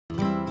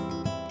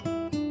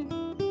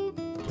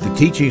The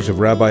teachings of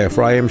Rabbi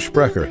Ephraim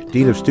Sprecher,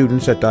 Dean of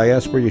Students at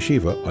Diaspora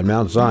Yeshiva on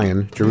Mount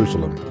Zion,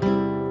 Jerusalem.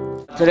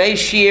 Today's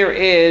shiur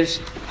is,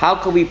 how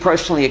can we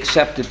personally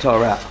accept the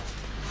Torah?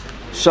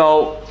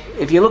 So,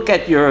 if you look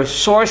at your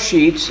source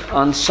sheets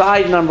on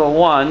side number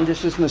 1,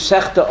 this is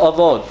Masechta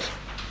Avot.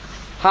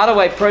 How do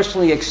I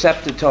personally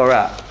accept the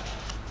Torah?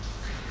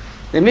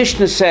 The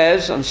Mishnah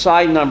says on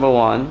side number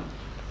 1,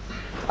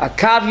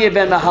 Akavya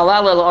ben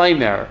Mahalal el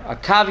Oimer.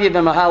 Akavya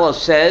ben Mahalal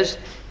says,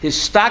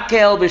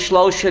 Histakel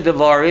b'shlosha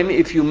devarim.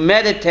 If you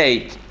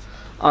meditate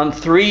on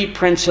 3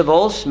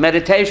 principles,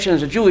 meditation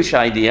is a Jewish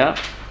idea.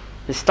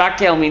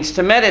 Histakel means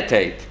to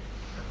meditate.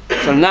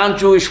 So the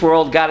non-Jewish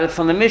world got it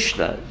from the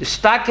Mishnah.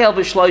 Histakel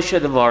b'shlosha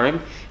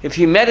devarim. If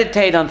you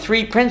meditate on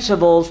 3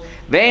 principles,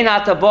 ve'en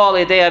ata bo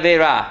l'yedei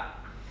avera,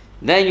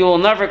 then you will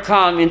never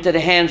come into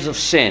the hands of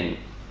sin.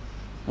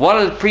 What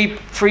are the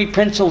 3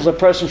 principles a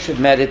person should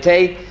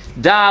meditate?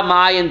 Da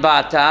ma'ayin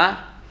bata,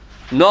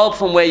 know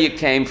from where you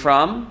came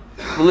from.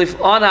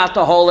 V'lif'on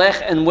ata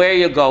holech, and where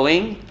you're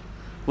going.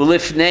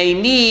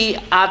 V'lifnei mi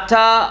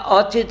ata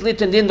otit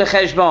litandin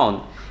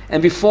b'cheshbon,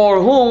 and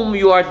before whom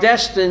you are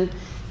destined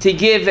to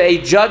give a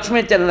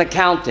judgment and an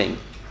accounting.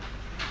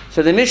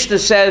 So the Mishnah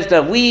says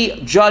that we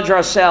judge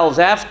ourselves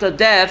after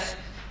death.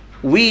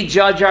 We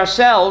judge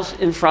ourselves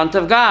in front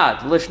of God.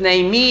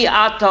 Lifnei mi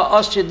ata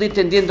otit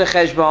litandin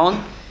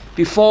b'cheshbon,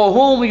 before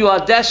whom you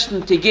are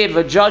destined to give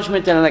a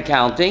judgment and an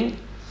accounting.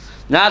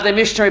 Now the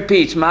Mishnah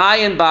repeats,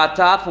 Ma'ayin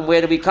bata, from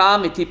where do we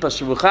come? Itipas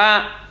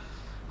rucha.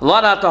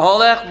 Lon ata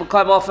holech, we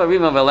come off a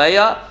rima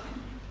v'leya.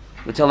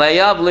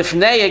 V'taleya,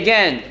 lifnei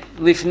again.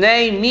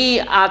 Lifnei mi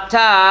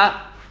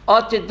ata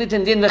otit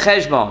litin din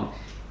v'cheshbon.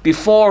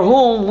 Before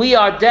whom we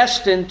are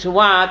destined to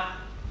what?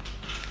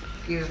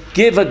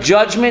 Give a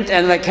judgment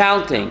and an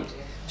accounting.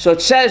 So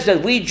it says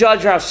that we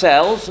judge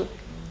ourselves.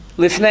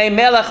 Lifnei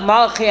melech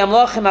malchi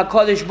amlochim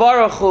HaKadosh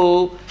Baruch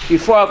Hu,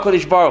 before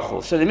HaKadosh Baruch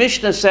Hu. So the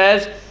Mishnah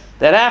says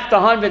that after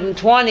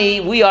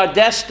 120, we are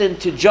destined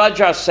to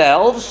judge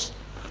ourselves.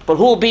 But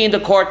who will be in the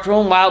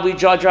courtroom while we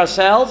judge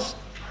ourselves?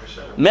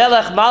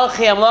 Melech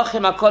malchi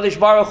amlochim HaKadosh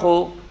Baruch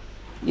Hu.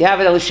 You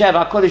have it at L'Shev,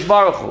 HaKadosh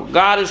Baruch Hu.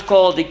 God is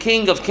called the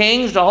King of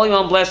Kings, the Holy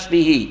One, blessed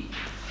be He.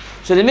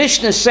 So the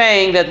Mishnah is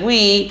saying that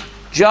we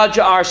judge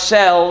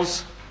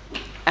ourselves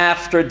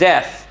after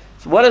death.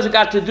 So what has it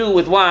got to do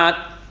with what?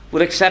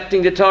 With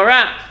accepting the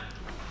Torah.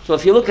 So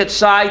if you look at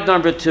side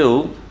number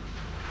 2,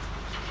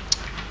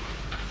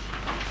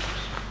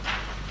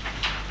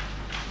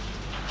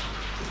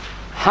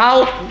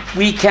 how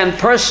we can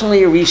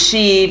personally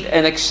receive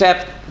and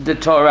accept the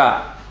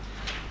Torah.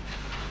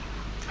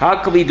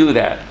 How can we do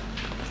that?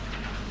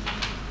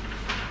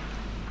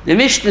 The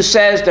Mishnah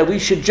says that we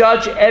should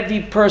judge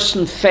every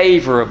person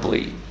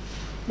favorably.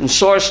 In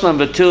source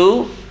number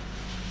 2,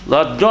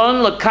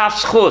 Ladon lekaf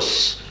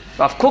zchus.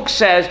 Rav Kook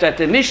says that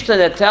the Mishnah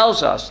that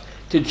tells us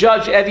to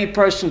judge every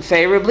person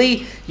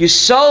favorably,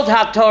 Yisod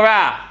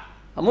HaTorah,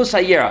 Musa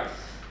Yira.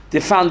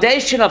 The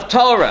foundation of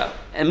Torah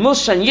and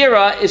Musa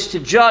Yira is to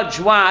judge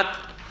what?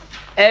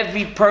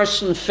 Every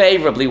person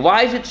favorably.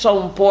 Why is it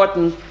so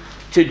important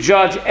to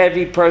judge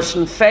every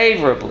person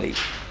favorably?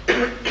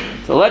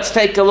 So let's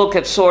take a look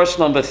at source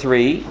number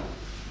 3.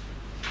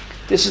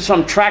 This is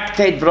from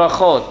Tractate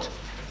Brachot.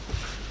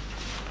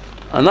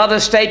 Another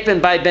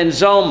statement by Ben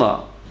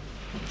Zoma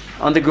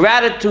on the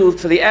gratitude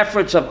for the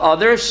efforts of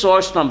others,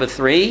 source number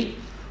 3.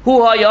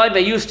 Hu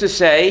ha'yomer used to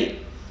say,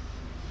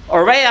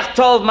 Oreach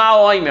tov ma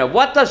oimer.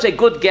 What does a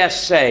good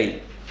guest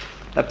say?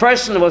 A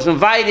person was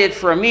invited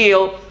for a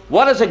meal.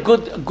 What does a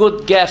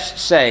good guest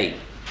say?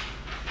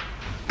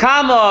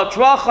 Kama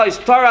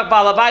trochos Torah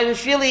balabai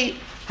shvili.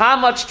 How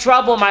much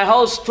trouble my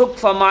host took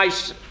for my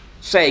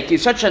sake.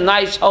 He's such a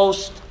nice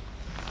host.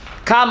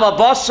 Kama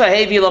bossa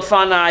hevi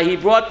lafanai. He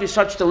brought me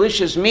such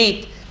delicious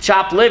meat,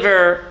 chopped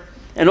liver,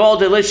 and all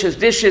delicious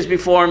dishes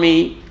before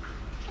me.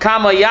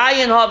 Kama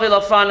yayin havi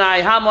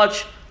lafanai. How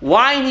much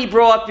wine he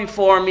brought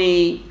before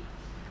me.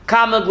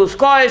 Kama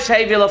gluskois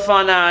hevi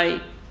lafanai.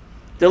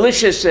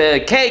 Delicious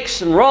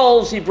cakes and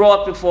rolls he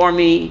brought before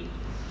me.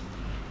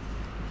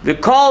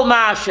 V'kol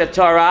ma'aseh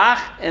torach,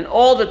 and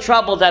all the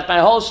trouble that my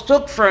host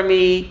took for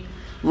me,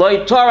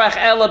 loy torach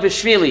ela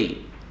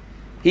b'shvili.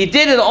 He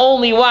did it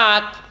only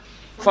what?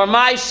 For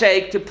my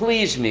sake, to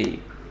please me.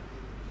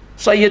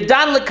 So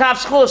Yedan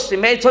lekaf zchus, he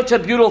made such a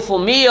beautiful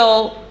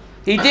meal.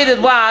 He did it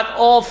what?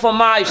 All for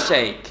my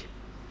sake.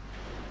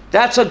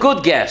 That's a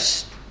good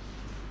guest.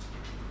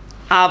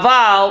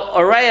 Aval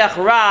oreach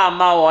ra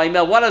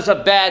ma'oimel. What does a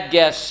bad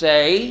guest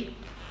say?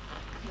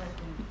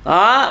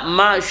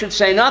 Ma should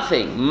say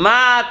nothing.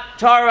 Ma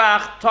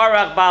torach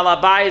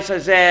balabayis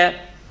hazeh.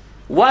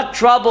 What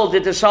trouble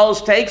did this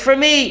host take for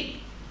me?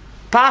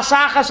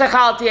 Pasachas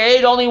echalti. I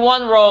ate only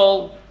 1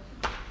 roll.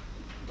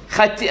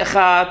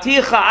 Chaticha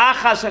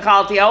achas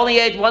echalti. I only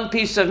ate 1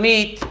 piece of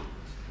meat.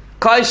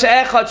 Kois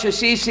echad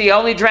shesisi. I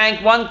only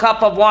drank 1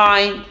 cup of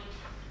wine.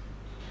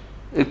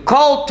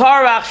 Kol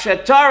torach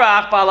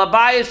shetorach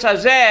balabayis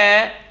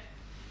hazeh.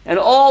 And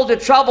all the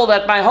trouble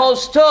that my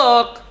host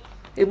took,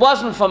 it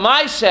wasn't for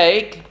my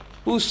sake.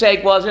 Whose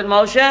sake was it,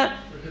 Moshe?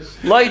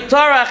 Lo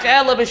yitorach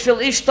ela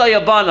b'shel ishto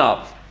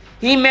yabanav.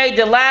 He made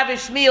the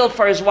lavish meal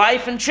for his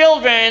wife and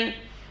children,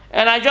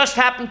 and I just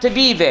happened to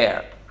be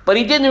there. But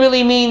he didn't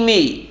really mean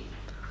me.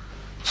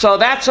 So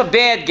that's a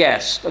bad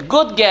guest. A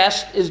good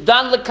guest is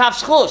done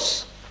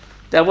l'kavschus.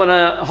 That when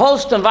a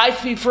host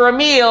invites me for a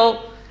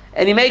meal,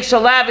 and he makes a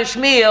lavish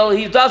meal,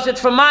 he does it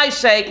for my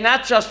sake,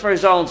 not just for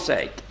his own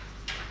sake.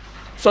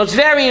 So it's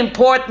very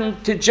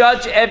important to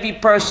judge every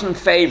person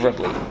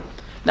favorably.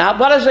 Now,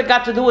 what has it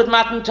got to do with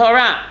Matan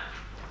Torah?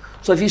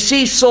 So if you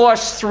see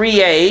source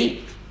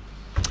 3a,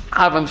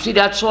 Avram, see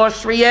that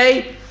source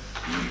 3a?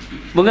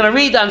 We're going to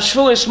read on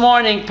Shavuos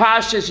morning,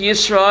 Parshas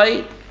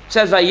Yisroi. It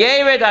says,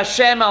 Vayered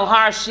Hashem al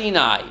Har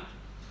Sinai.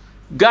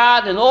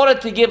 God, in order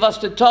to give us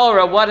the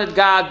Torah, what did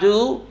God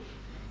do?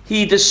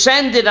 He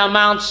descended on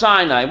Mount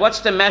Sinai. What's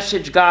the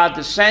message God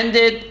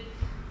descended?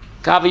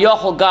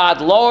 Kaviyachol,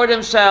 God lowered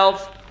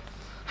himself.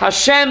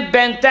 Hashem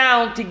bent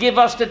down to give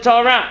us the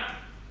Torah.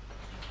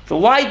 So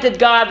why did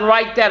God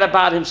write that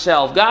about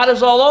himself? God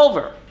is all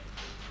over.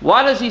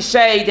 Why does he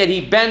say that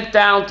he bent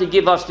down to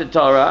give us the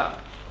Torah?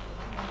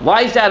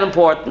 Why is that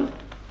important?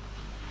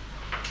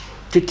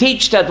 To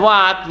teach that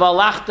what?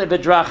 Valachta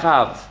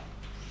b'drachav.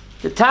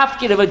 The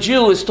tafkid of a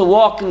Jew is to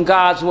walk in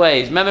God's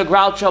ways. Remember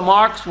Groucho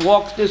Marx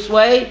walks this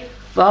way?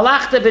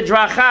 Valachta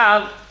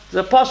b'drachav,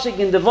 the pasuk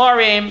in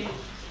Devarim,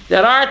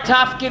 that our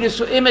tafkid is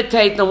to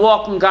imitate and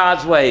walk in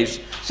God's ways.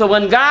 So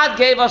when God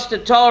gave us the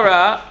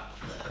Torah,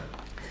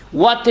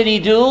 what did he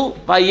do?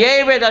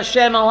 Vayered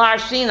Hashem al Har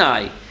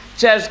Sinai. It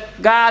says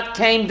God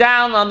came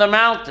down on the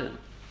mountain.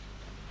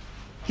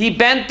 He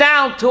bent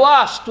down to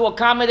us to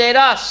accommodate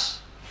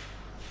us.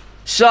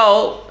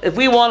 So if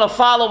we want to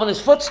follow in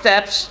his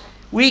footsteps,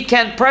 we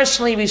can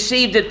personally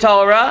receive the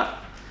Torah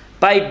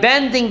by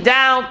bending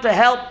down to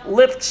help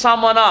lift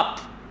someone up.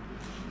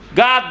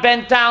 God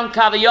bent down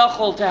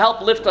Kaviyachol to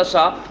help lift us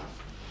up.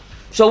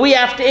 So we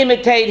have to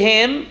imitate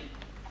him.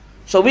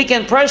 So we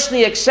can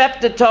personally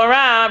accept the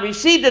Torah,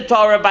 receive the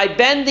Torah by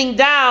bending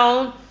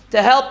down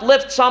to help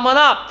lift someone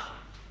up.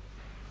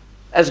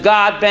 As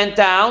God bent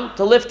down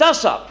to lift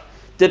us up.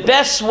 The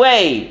best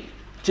way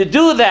to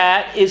do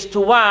that is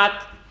to what?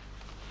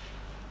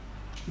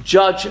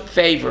 Judge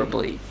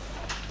favorably.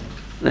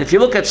 And if you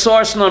look at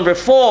source number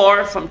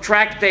 4 from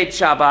Tractate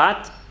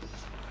Shabbat,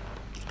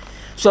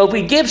 so if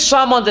we give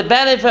someone the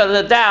benefit of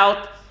the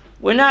doubt,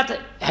 we're not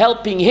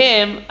helping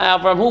him,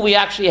 from who we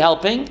actually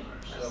helping.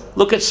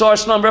 Look at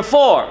source number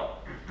 4.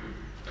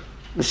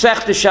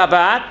 Masechta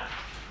Shabbat,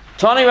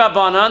 Tani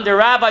Rabbanan, the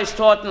rabbis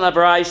taught in La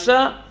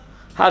Baraisa,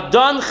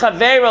 Hadon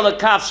Chavera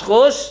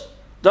Lekavschus,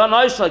 Don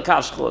Ois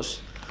Lekavschus.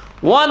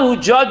 One who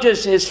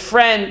judges his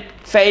friend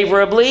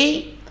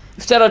favorably,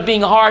 instead of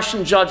being harsh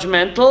and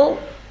judgmental,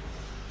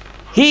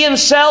 he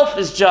himself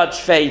is judged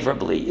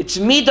favorably. It's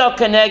midah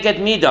keneged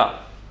midah.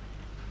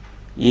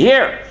 You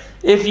hear?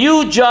 If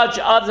you judge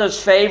others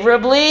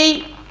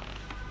favorably,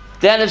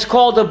 then it's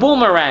called a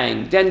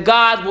boomerang. Then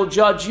God will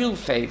judge you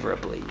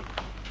favorably.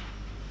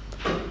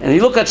 And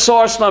you look at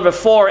source number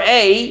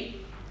 4a,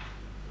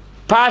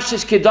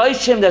 Parshas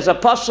Kedoshim, there's a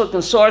pasuk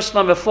in source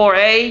number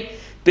 4a,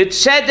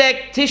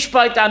 B'tzedek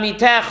tishbait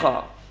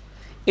amitecha.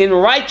 In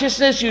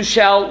righteousness you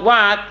shall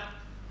what?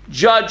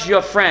 Judge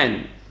your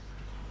friend.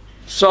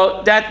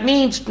 So that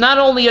means not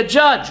only a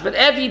judge, but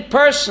every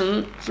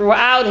person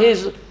throughout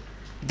his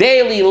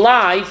daily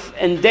life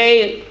and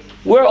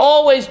we're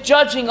always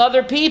judging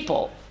other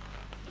people.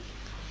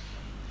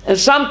 And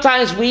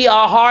sometimes we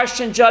are harsh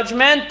and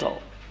judgmental.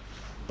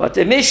 But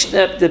the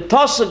Mishnah, the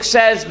pasuk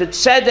says,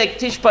 "B'tzedek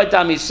tishbait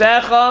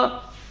amisecha."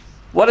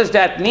 What does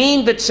that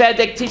mean?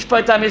 B'tzedek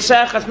tishbait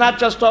amisecha. It's not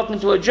just talking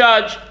to a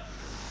judge,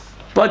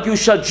 but you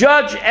shall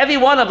judge. Every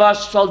one of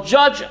us shall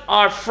judge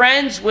our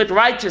friends with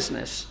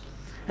righteousness.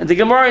 And the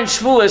Gemara in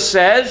Shavuos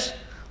says,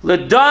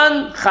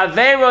 "L'dan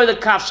chavero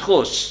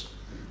lekavschus."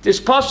 This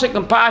pasuk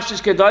in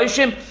Parshas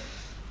Kedoshim.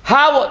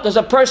 How does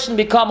a person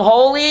become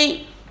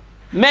holy?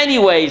 Many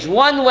ways.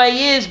 One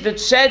way is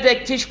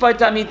b'tzedek tishbait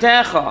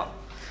amitecha.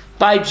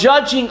 By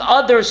judging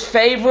others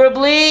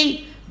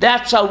favorably,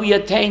 that's how we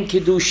attain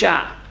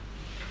kedusha.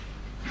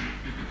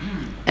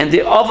 And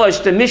the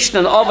Avos, the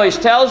Mishnah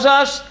Avos tells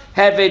us,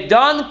 "Have it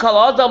done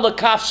kol adam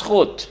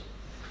lekavschut."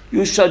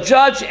 You shall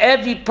judge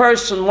every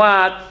person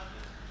what?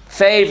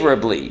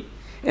 Favorably.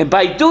 And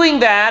by doing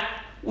that,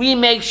 we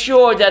make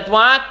sure that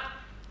what?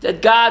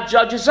 That God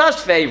judges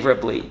us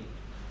favorably.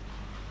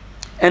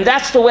 And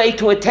that's the way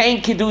to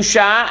attain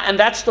Kedusha, and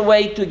that's the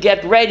way to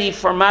get ready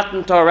for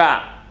Matan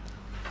Torah.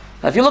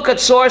 Now, if you look at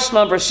source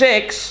number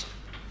 6,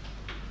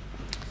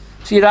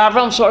 see it,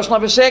 Avram, source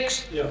number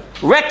 6? Yeah.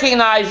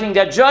 Recognizing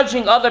that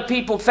judging other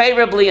people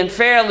favorably and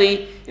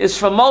fairly is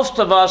for most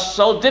of us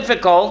so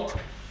difficult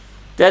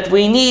that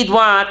we need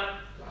what?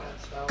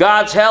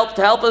 God's help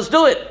to help us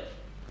do it.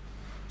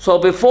 So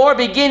before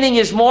beginning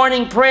his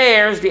morning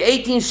prayers, the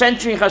 18th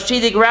century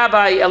Hasidic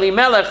Rabbi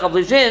Elimelech of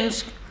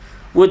Lizhinsk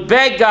would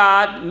beg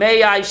God,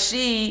 "May I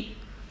see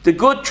the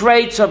good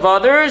traits of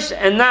others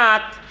and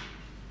not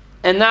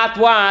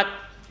what?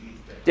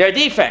 Their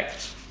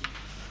defects."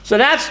 So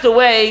that's the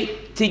way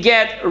to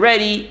get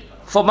ready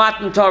for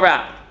Matan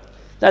Torah.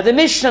 Now the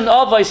Mishnah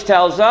always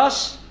tells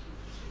us,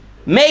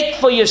 make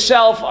for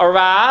yourself a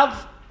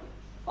Rav,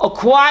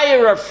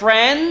 acquire a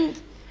friend,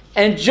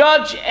 and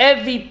judge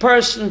every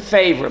person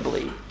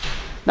favorably.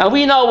 Now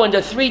we know in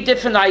the three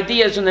different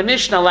ideas in the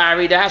Mishnah,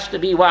 Larry, there has to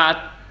be what?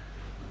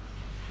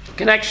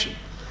 Connection.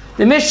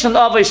 The Mishnah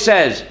always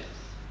says,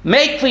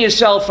 make for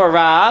yourself a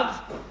Rav,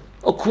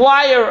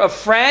 acquire a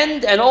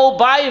friend, and oh,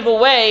 by the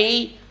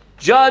way,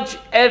 judge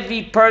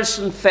every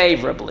person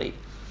favorably.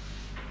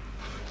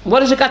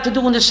 What has it got to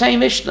do in the same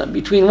Mishnah?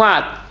 Between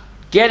what?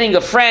 Getting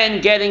a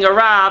friend, getting a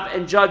Rav,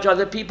 and judge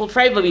other people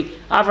favorably.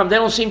 Avram, they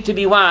don't seem to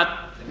be what?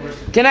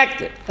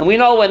 Connected. And we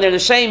know when they're the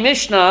same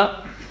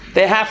Mishnah,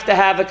 they have to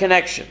have a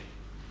connection.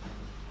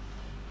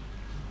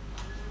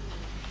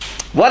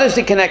 What is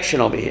the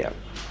connection over here?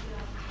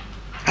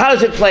 How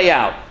does it play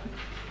out?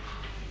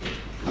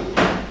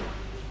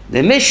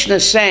 The Mishnah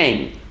is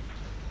saying,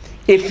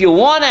 if you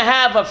want to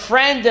have a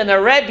friend and a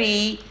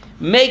Rebbe,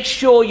 make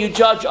sure you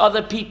judge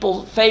other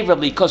people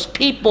favorably, because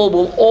people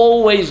will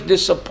always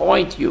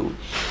disappoint you.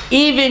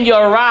 Even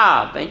your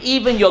Rav and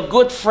even your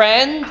good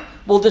friend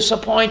will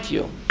disappoint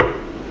you.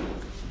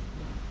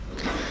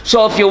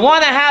 So if you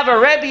want to have a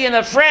Rebbe and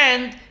a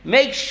friend,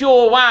 make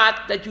sure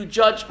what? That you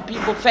judge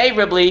people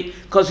favorably,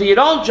 because if you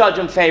don't judge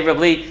them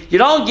favorably, you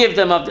don't give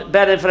them a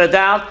benefit of the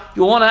doubt,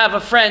 you want to have a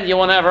friend, you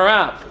want to have a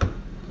Rav.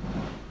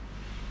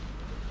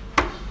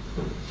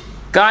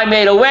 Guy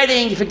made a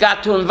wedding, he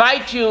forgot to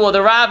invite you, or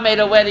the Rav made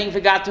a wedding,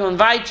 forgot to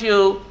invite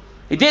you.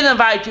 He didn't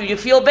invite you, you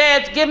feel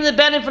bad, give him the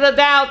benefit of the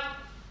doubt.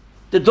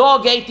 The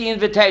dog ate the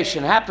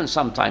invitation. It happens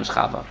sometimes,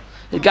 Chava.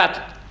 It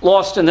got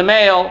lost in the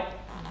mail.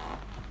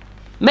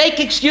 Make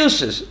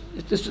excuses.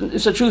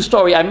 It's a true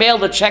story. I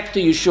mailed a check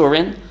to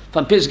Yeshurin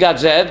from Pisgat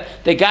Zev.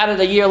 They got it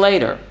a year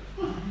later.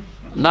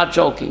 I'm not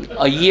joking.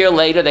 A year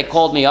later, they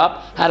called me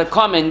up, had to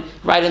come and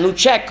write a new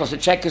check, because the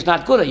check is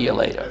not good a year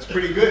later. That's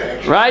pretty good,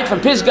 actually. Right? From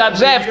Pisgat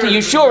Zev to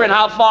Yeshurin,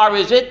 how far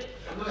is it?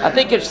 I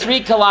think it's 3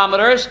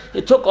 kilometers.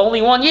 It took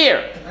only 1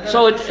 year.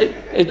 So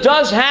it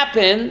does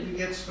happen. You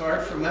get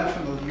started from that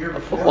from the year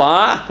before.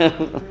 What?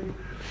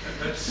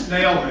 That's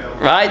snail mail.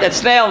 Right? That's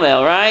snail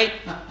mail, right?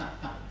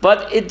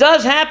 But it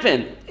does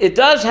happen. It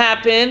does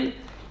happen.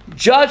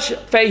 Judge,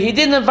 he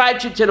didn't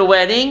invite you to the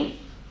wedding.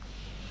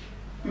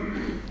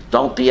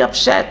 Don't be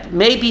upset.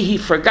 Maybe he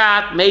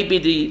forgot. Maybe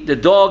the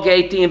dog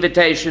ate the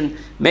invitation.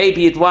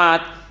 Maybe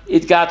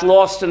it got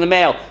lost in the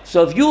mail.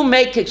 So if you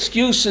make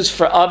excuses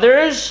for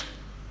others,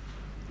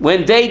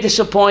 when they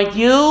disappoint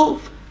you,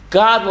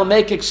 God will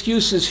make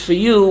excuses for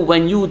you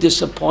when you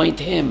disappoint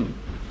Him.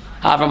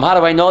 Avram, how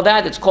do I know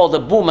that? It's called a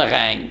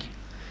boomerang.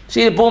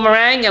 See the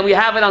boomerang? And we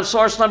have it on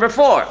source number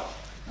 4.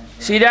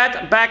 See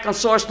that? Back on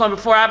source number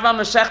 4, Avram,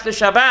 Masechta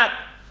Shabbat.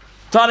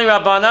 Tani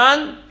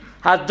Rabbanan,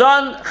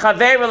 Hadon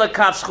Chaver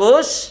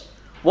Lekavschus,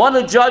 one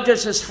who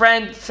judges his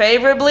friend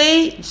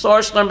favorably,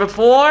 source number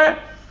 4,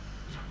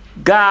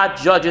 God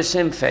judges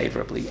him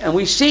favorably. And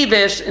we see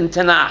this in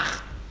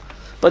Tanakh.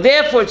 But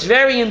therefore it's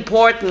very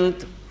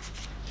important,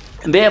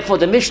 and therefore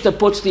the Mishnah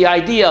puts the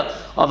idea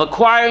of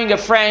acquiring a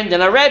friend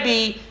and a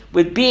Rebbe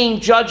with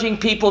judging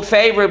people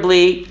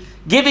favorably,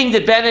 giving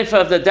the benefit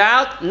of the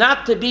doubt,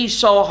 not to be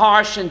so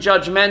harsh and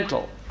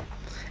judgmental.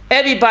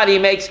 Everybody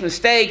makes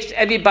mistakes.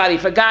 Everybody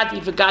forgot. He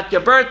forgot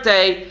your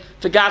birthday,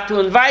 forgot to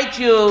invite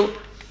you.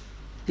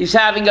 He's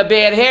having a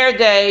bad hair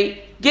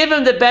day. Give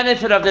him the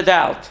benefit of the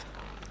doubt.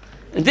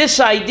 And this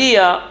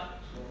idea,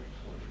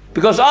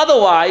 because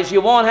otherwise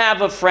you won't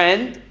have a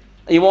friend,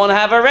 you won't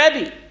have a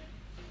Rebbe.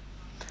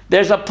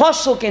 There's a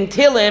pasuk in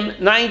Tehillim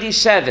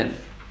 97.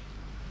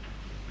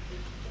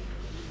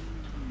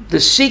 The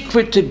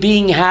secret to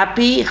being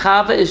happy,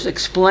 Chava, is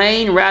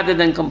explain rather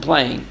than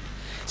complain.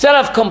 Instead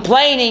of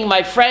complaining,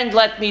 my friend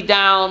let me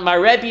down, my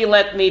Rebbe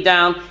let me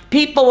down,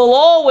 people will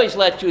always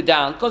let you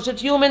down, because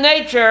it's human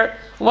nature,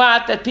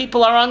 that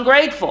people are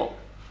ungrateful.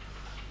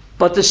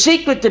 But the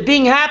secret to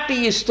being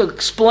happy is to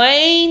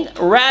explain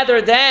rather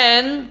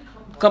than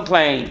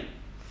complain.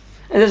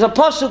 And there's a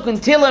pasuk in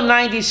Tehillim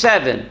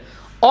 97.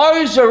 Or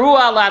zaru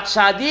alat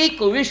tzadik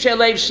u'rishe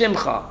leiv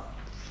simcha.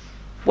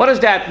 What does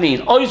that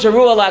mean? Or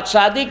zaru alat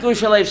tzadik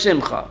u'rishe leiv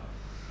simcha.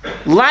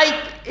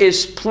 Light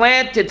is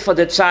planted for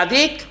the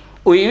tzaddik,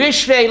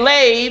 u'rishe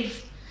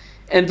leiv,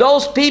 and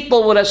those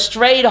people with a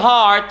straight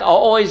heart are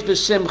always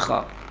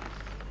besimcha.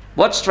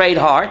 What straight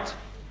heart?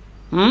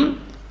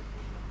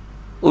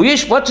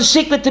 What's the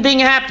secret to being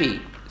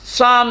happy?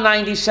 Psalm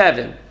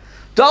 97.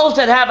 Those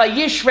that have a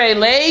yishrei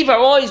leiv are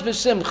always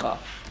besimcha.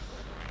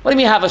 What do you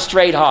mean have a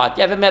straight heart?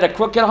 You ever met a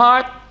crooked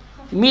heart?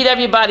 You meet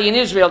everybody in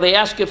Israel, they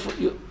ask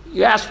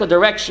you ask for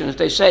directions.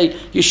 They say,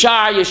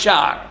 Yashar,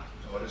 Yashar,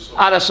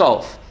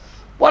 Adasof.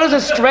 What does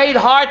a straight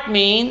heart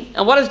mean?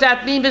 And what does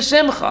that mean,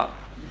 besimcha?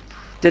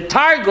 The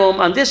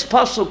Targum on this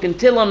pasuk in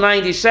Tehillim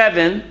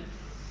 97,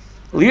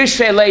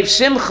 Yishrei leiv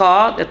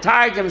simcha, the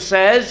Targum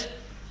says,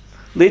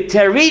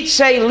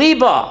 Literitze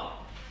liba.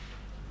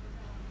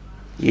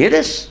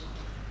 Yiddish?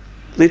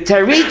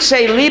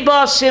 Literitze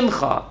liba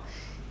simcha.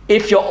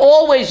 if you're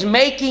always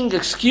making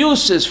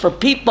excuses for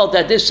people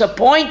that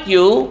disappoint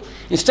you,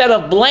 instead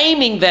of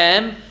blaming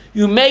them,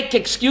 you make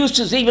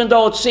excuses even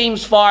though it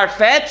seems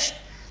far-fetched,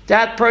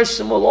 that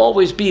person will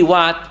always be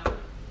what?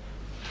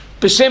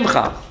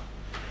 Besimcha.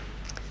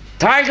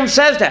 Targum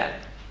says that.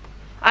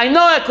 I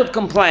know I could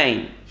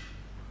complain,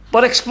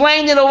 but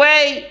explain it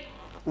away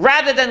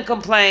rather than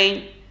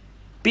complain.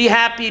 Be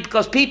happy,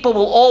 because people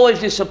will always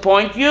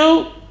disappoint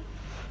you.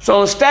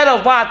 So instead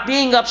of what?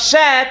 Being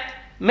upset,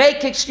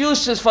 make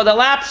excuses for the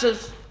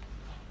lapses.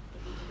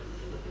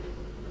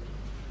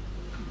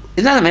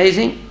 Isn't that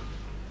amazing?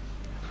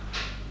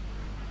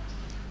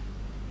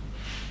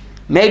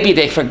 Maybe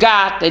they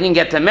forgot, they didn't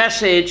get the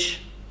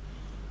message.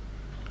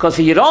 Because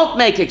if you don't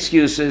make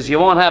excuses, you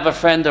won't have a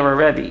friend or a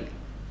Rebbe.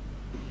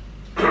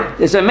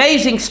 There's an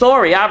amazing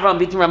story, Avram,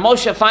 between Rav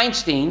Moshe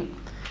Feinstein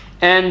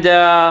and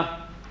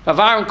Rav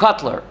Aaron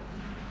Kotler.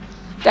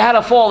 They had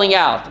a falling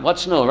out.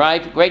 What's new,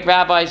 right? Great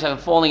rabbis have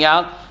a falling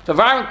out. Rav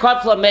Aaron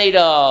Kotler made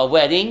a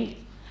wedding,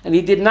 and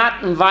he did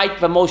not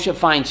invite Rav Moshe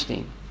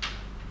Feinstein.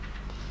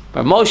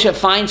 Rav Moshe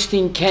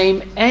Feinstein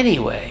came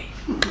anyway.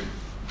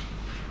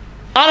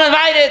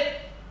 Uninvited.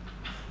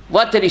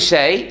 What did he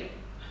say?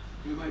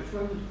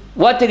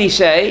 What did he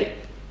say?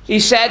 He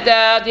said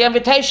the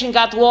invitation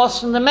got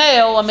lost in the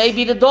mail, or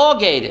maybe the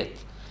dog ate it.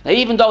 Now,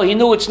 even though he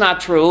knew it's not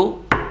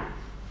true,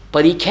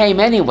 but he came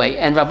anyway,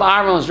 and Rabbi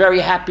Aaron was very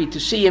happy to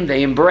see him.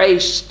 They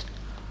embraced,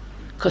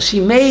 because he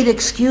made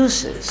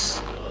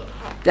excuses.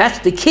 That's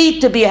the key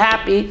to be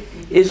happy,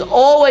 is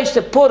always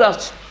to put a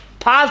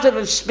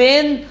positive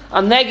spin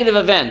on negative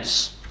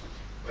events.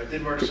 It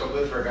didn't work so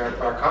good for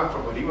Bar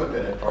Comfort when he went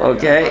to that party.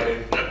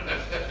 Okay.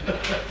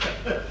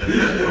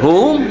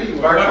 Who?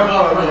 Bar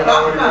Comfort, when he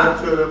went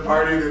to the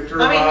party that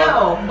threw I mean,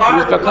 no.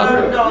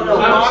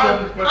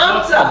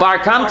 Bar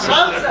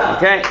Kamsa.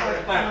 Okay.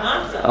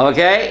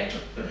 Okay.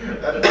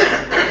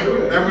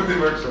 Everything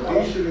works so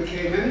good. He should have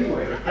came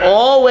anyway.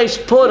 Always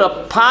put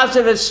a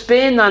positive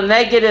spin on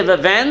negative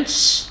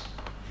events.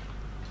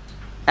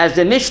 As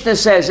the Mishnah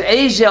says,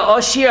 Eizeh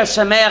Oshir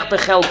Sameach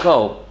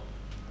Bechelko.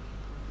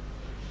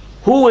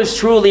 Who is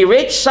truly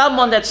rich?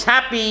 Someone that's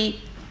happy,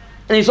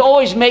 and he's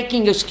always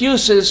making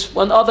excuses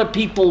when other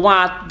people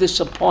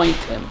disappoint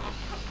him.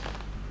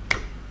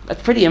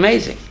 That's pretty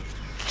amazing.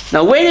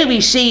 Now, where do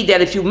we see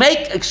that if you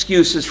make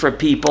excuses for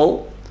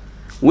people,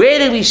 where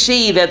do we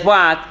see that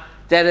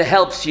that it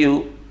helps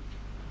you?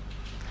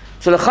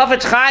 So the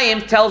Chafetz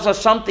Chaim tells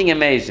us something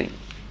amazing.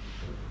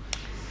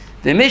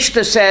 The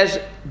Mishnah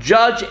says,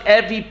 judge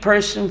every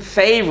person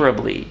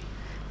favorably,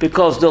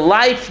 because the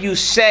life you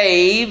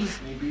save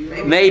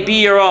may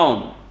be your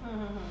own.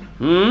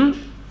 Now,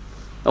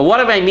 what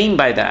do I mean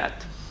by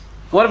that?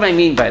 What do I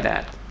mean by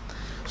that?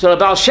 So the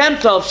Baal Shem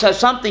Tov says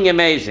something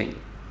amazing.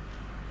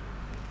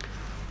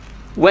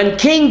 When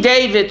King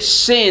David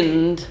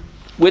sinned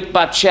with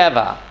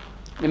Bathsheba,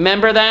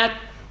 remember that?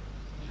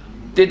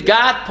 Did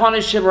God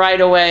punish him right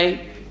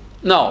away?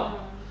 No.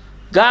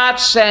 God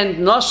sent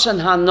Nosan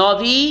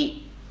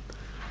Hanavi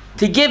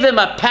to give him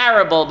a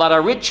parable about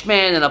a rich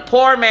man and a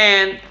poor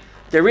man.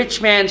 The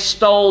rich man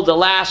stole the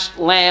last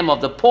lamb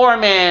of the poor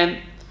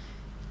man.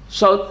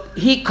 So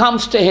he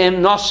comes to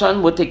him,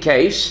 Nosan, with the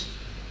case,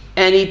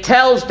 and he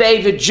tells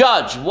David,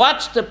 judge,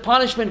 what's the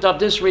punishment of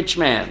this rich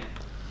man?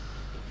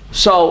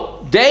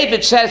 So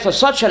David says, for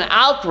such an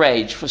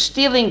outrage, for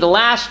stealing the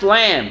last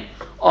lamb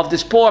of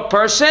this poor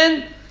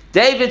person,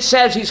 David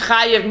says he's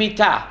chayev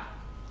mitah.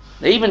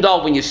 Now, even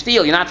though when you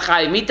steal, you're not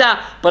chayev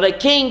mitah, but a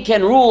king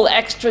can rule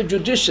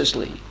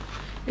extrajudiciously.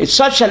 It's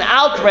such an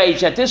outrage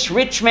that this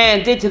rich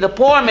man did to the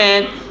poor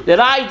man that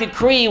I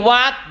decree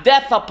what?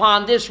 Death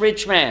upon this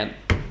rich man.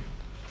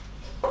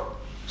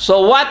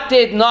 So what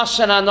did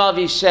Nosan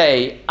Hanavi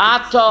say?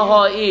 Ata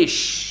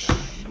ha'ish.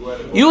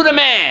 You the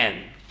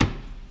man.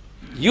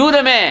 You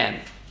the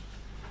man.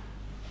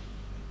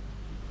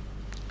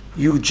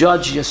 You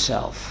judge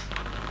yourself.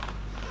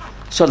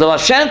 So the Baal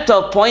Shem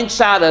Tov points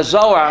out a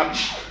Zohar,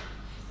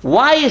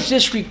 why is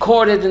this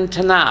recorded in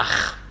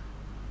Tanakh?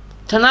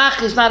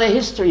 Tanakh is not a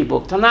history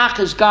book. Tanakh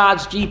is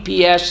God's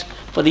GPS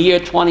for the year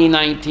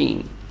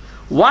 2019.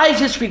 Why is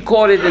this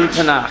recorded in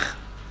Tanakh?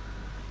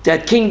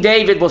 That King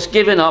David was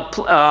given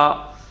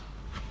a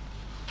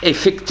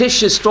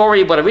fictitious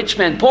story about a rich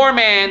man, poor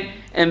man,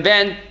 and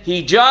then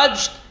he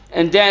judged,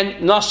 and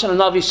then Nosan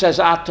Hanavi says,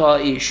 Ata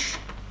ish.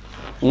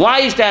 Why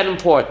is that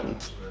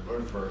important?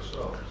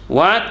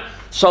 What?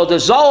 So the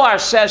Zohar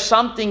says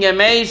something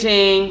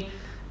amazing,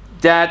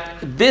 that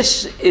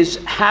this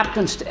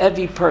happens to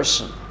every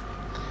person.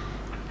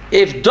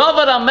 If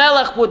David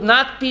HaMelech would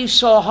not be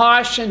so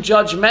harsh and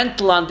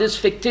judgmental on this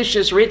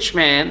fictitious rich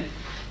man,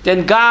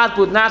 then God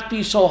would not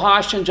be so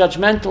harsh and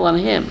judgmental on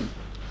him.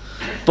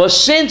 But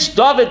since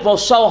David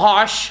was so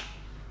harsh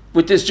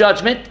with this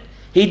judgment,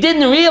 he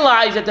didn't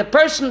realize that the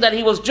person that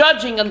he was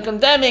judging and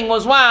condemning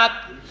was what?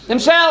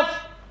 Himself.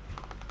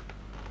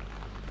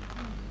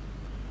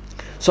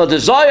 So the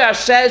Zohar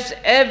says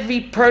every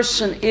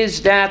person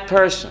is that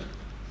person.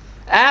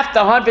 After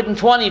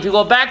 120, if you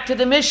go back to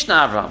the Mishnah,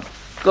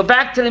 Avram, go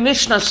back to the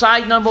Mishnah,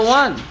 side number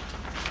 1.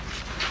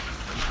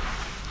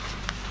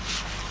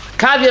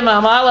 Kavya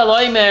Mahamala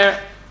Loimer,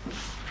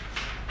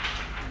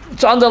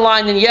 it's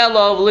underlined in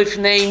yellow,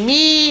 Lifnei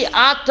mi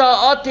ata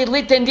oti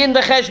liten din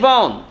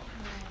b'cheshbon.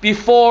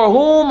 Before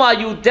whom are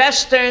you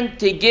destined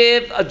to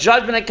give a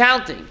judgment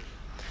accounting?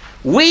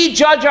 We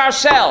judge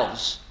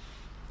ourselves.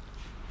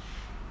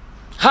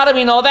 How do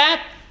we know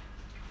that?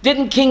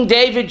 Didn't King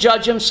David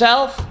judge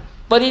himself?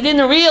 But he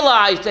didn't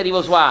realize that he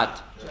was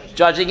what?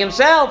 Judging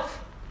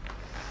himself.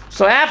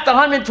 So after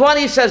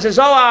 120, says the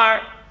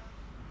Zohar,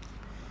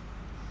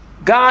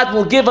 God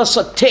will give us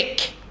a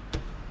tick.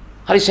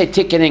 How do you say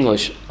tick in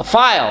English? A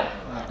file.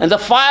 And the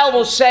file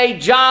will say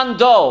John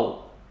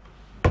Doe.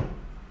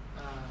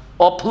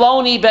 Or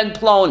Plony ben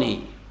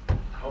Plony.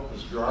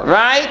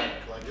 Right?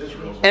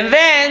 And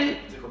then,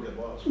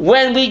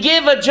 when we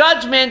give a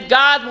judgment,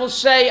 God will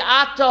say,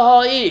 Ata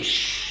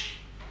ha'ish.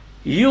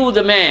 You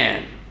the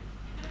man.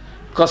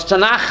 Because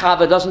Tanakh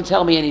Chava doesn't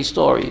tell me any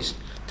stories.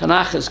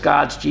 Tanakh is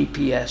God's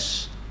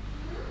GPS.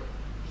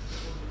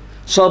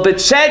 So,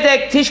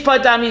 b'tzedek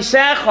tishpat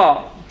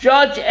amisecha.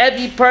 Judge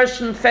every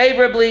person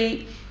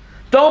favorably.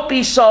 Don't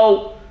be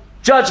so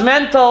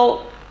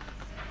judgmental.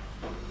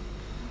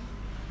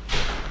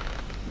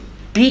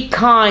 Be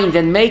kind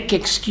and make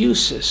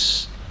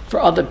excuses for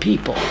other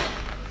people.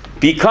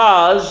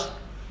 Because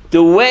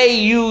the way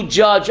you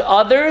judge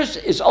others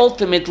is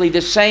ultimately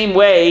the same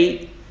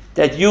way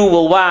that you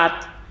will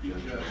what?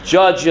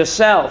 Judge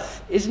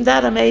yourself. Isn't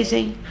that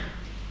amazing?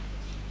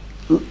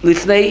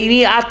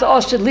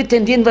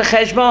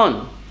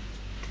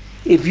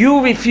 If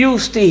you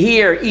refuse to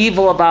hear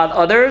evil about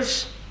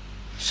others,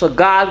 so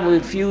God will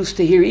refuse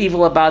to hear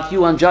evil about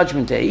you on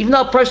Judgment Day. Even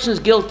though a person is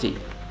guilty,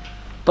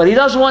 but he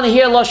doesn't want to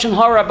hear Lashon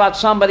Hara about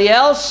somebody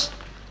else,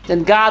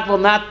 then God will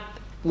not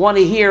want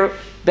to hear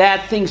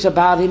bad things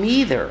about him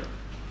either.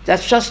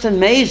 That's just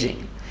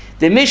amazing.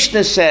 The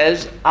Mishnah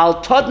says,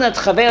 Al todnat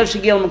chaver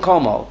shegil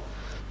makomo.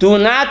 Do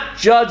not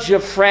judge your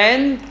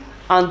friend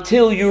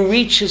until you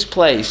reach his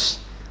place.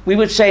 We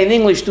would say in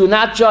English, do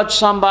not judge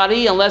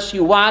somebody unless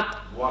you what?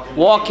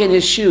 Walk in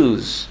his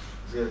shoes.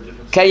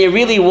 Can you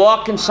really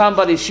walk in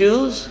somebody's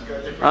shoes?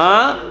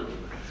 Huh?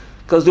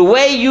 Because the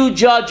way you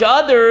judge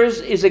others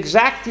is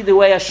exactly the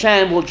way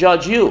Hashem will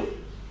judge you.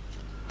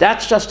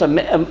 That's just an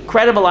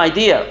incredible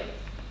idea.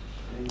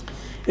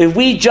 If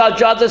we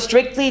judge others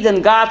strictly,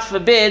 then God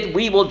forbid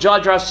we will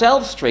judge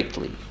ourselves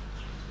strictly.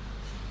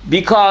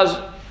 Because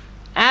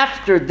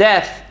after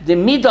death, the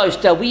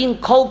midos that we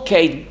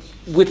inculcate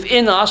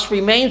within us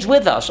remains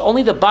with us.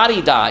 Only the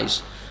body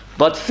dies.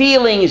 But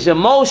feelings,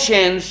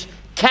 emotions,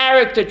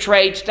 character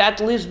traits, that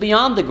lives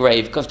beyond the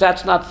grave because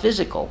that's not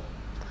physical.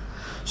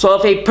 So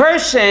if a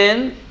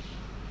person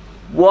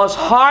was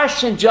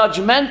harsh and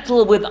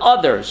judgmental with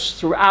others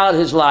throughout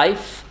his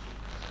life,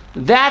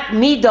 that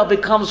midah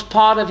becomes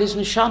part of his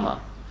neshama.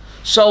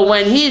 So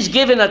when he's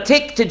given a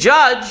tick to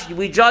judge,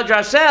 we judge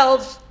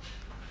ourselves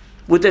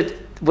with the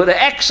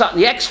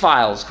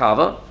X-Files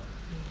cover,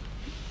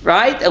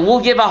 right? And we'll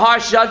give a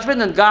harsh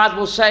judgment, and God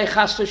will say,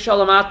 Chas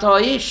v'sholom ata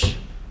ha'ish,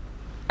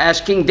 as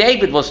King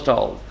David was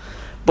told.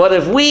 But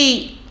if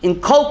we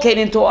inculcate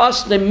into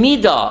us the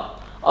midah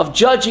of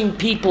judging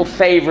people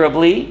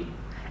favorably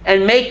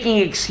and making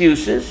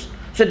excuses,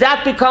 so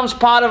that becomes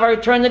part of our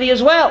eternity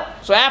as well.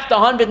 So after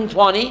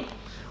 120,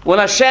 when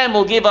Hashem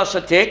will give us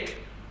a tick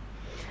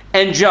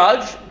and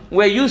judge,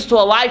 we're used to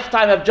a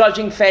lifetime of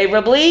judging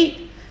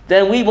favorably,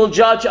 then we will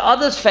judge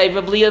others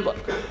favorably.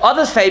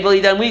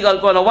 Then we are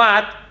going to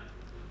what?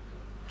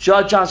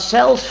 Judge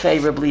ourselves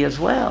favorably as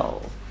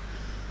well.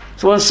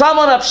 So when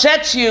someone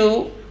upsets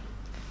you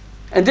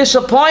and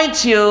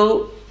disappoints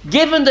you,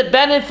 give him the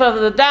benefit of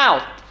the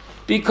doubt,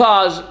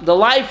 because the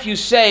life you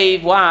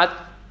save, what?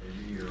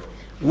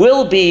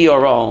 Will be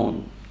your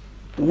own.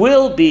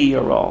 Will be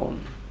your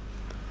own.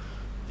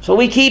 So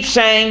we keep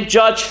saying,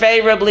 judge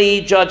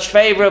favorably, judge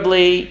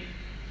favorably.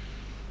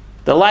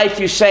 The life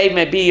you save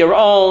may be your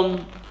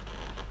own.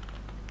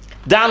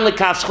 Dan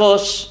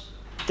l'kavschus.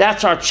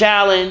 That's our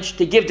challenge,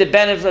 to give the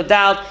benefit of the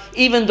doubt,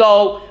 even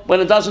though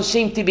when it doesn't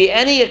seem to be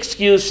any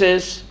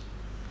excuses.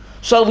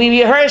 So we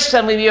rehearse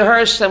and we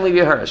rehearse and we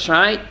rehearse,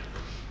 right?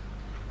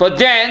 But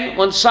then,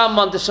 when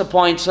someone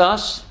disappoints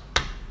us,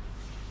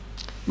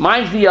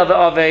 reminds me of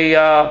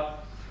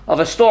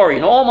a story.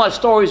 And all my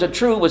stories are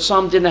true, but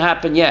some didn't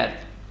happen yet.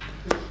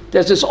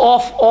 There's this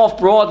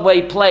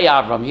off-Broadway play,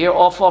 Avram, here,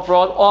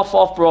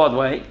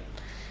 off-Broadway.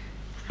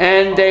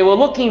 And they were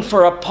looking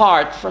for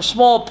a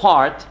small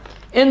part.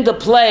 In the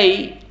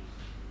play,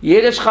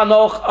 Yiddish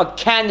Chanoch, a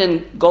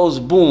cannon goes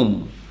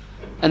boom.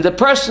 And the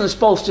person is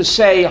supposed to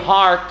say,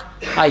 hark,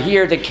 I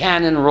hear the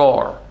cannon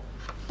roar.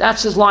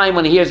 That's his line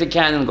when he hears the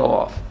cannon go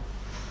off.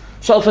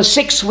 So for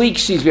 6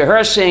 weeks he's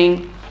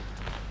rehearsing.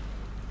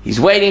 He's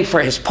waiting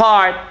for his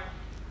part.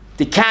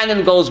 The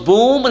cannon goes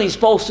boom, and he's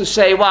supposed to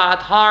say what?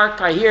 Hark,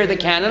 I hear the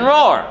cannon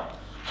roar.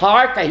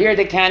 Hark, I hear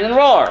the cannon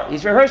roar.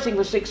 He's rehearsing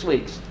for 6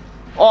 weeks.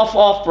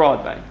 Off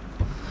Broadway.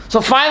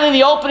 So finally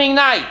the opening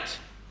night.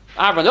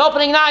 The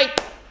opening night.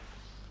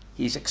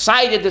 He's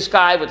excited, this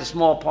guy with the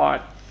small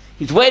part.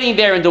 He's waiting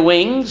there in the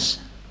wings.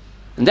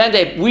 And then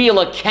they wheel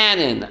a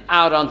cannon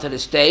out onto the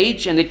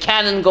stage, and the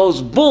cannon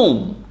goes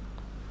boom.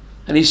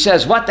 And he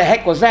says, what the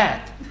heck was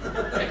that?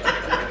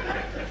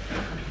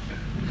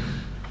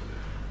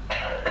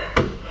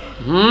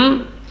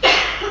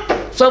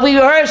 So we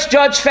rehearse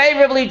judge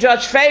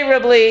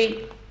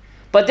favorably,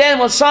 but then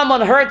when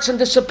someone hurts and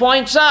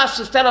disappoints us,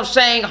 instead of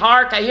saying,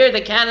 hark, I hear the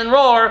cannon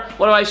roar,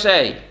 what do I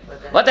say?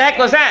 What the heck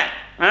was that?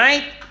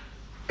 Right?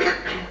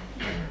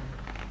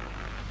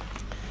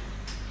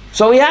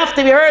 So we have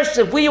to rehearse.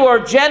 If we were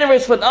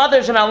generous with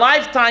others in our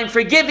lifetime,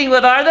 forgiving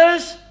with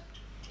others,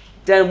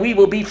 then we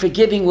will be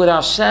forgiving with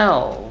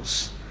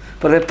ourselves.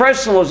 But if a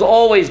person was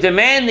always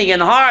demanding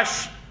and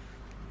harsh,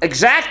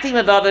 exacting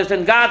with others,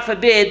 then God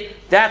forbid,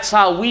 that's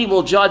how we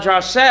will judge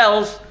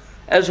ourselves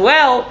as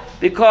well,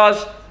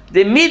 because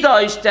the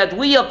midos that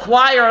we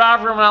acquire in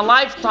our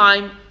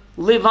lifetime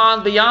live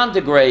on beyond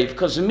the grave,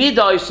 because the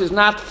midos is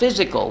not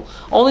physical.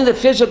 Only the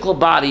physical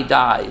body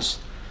dies.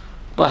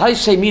 But how do you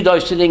say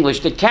midos in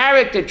English? The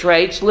character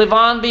traits live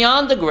on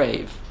beyond the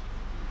grave.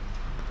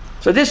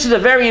 So this is a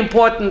very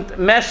important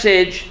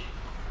message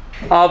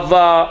of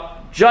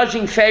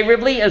judging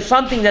favorably, and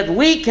something that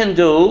we can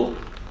do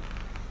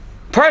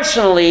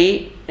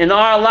personally in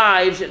our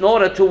lives in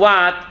order to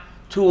what?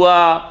 To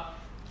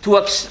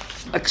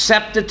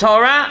accept the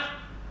Torah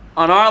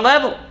on our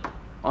level.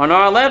 On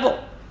our level.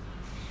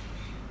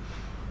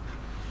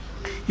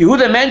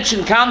 Yehuda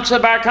mentioned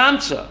Kamsa bar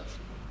Kamsa,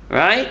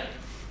 right?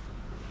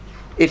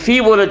 If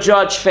he would have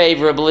judged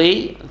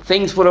favorably,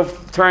 things would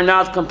have turned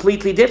out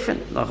completely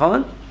different.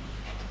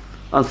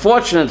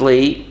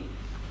 Unfortunately,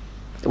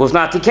 it was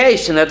not the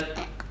case, and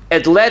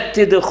it led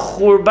to the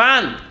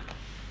Churban.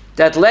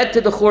 That led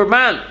to the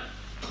Churban.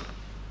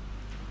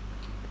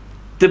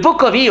 The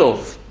book of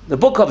Eov, the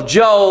book of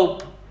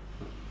Job,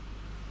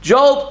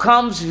 Job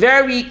comes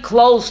very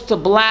close to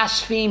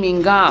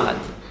blaspheming God,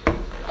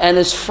 and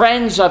his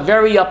friends are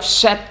very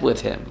upset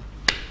with him.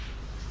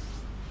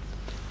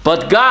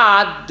 But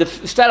God,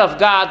 instead of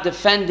God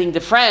defending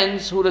the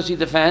friends, who does he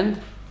defend?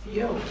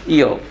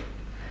 Eov.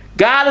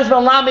 God is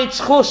Malamed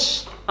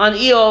Zchus on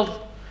Eov.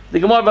 The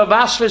Gemara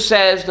Bavasra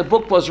says, the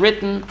book was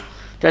written,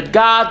 that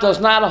God does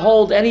not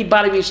hold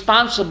anybody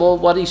responsible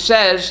what he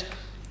says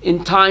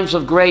in times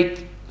of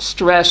great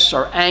stress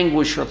or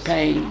anguish or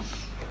pain.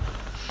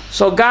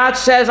 So God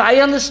says, I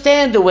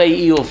understand the way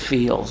Eov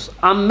feels.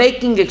 I'm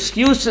making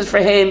excuses for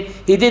him.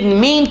 He didn't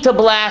mean to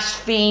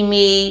blaspheme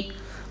me,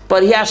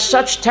 but he has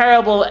such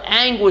terrible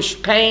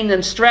anguish, pain,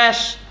 and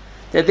stress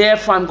that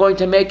therefore I'm going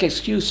to make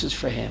excuses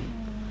for him.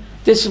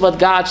 This is what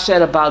God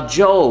said about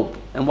Job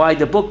and why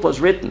the book was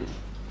written.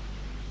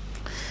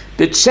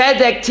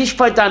 B'tzedek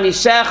tishpat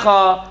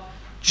amisecha,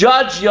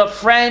 judge your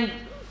friend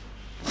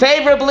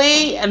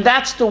favorably, and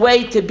that's the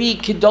way to be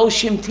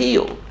Kedoshim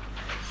Tiyu.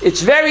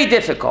 It's very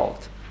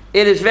difficult.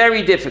 It is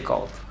very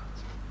difficult.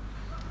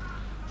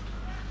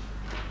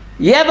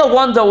 You ever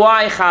wonder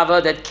why,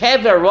 Chava, that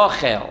Kever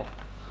Rochel,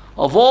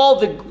 of all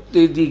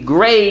the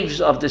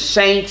graves of the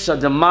saints,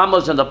 of the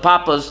mamas and the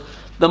papas,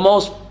 the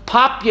most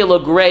popular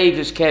grave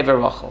is Kever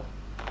Rochel,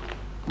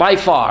 by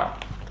far.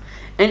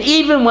 And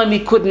even when we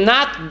could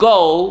not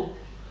go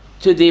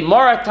to the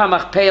Morat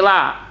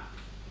HaMachpelah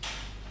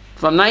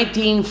from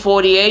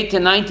 1948 to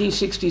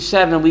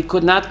 1967, we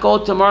could not go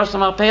to Morat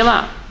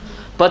HaMachpelah.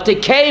 But to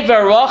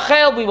Kever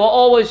Rochel, we were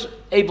always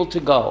able to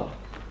go.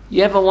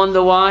 You ever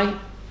wonder why?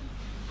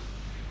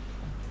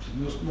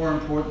 It's more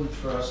important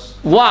for us.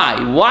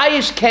 Why? Why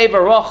is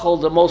Kever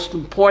Rochel the most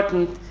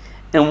important,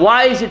 and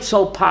why is it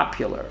so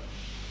popular?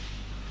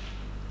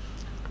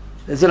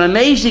 There's an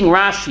amazing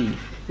Rashi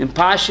in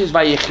Parshas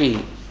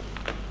Vayechi.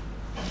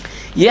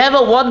 You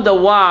ever wonder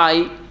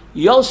why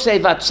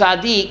Yosef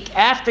HaTzadik,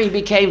 after he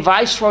became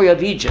viceroy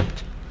of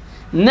Egypt,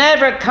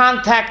 never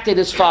contacted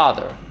his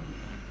father?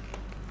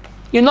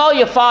 You know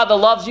your father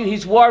loves you,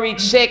 he's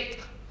worried, sick.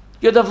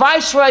 You're the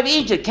viceroy of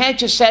Egypt.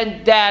 Can't you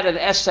send Dad an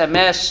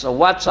SMS or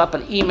WhatsApp,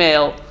 an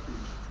email?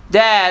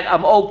 Dad,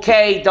 I'm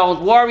okay,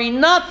 don't worry,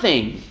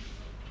 nothing.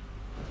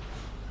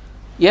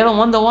 You ever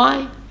wonder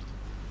why?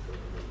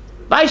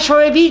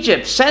 Viceroy of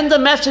Egypt, send a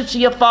message to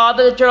your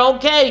father that you're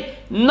okay.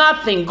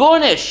 Nothing,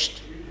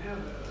 garnished.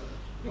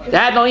 They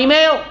had no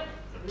email?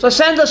 So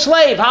send a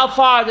slave. How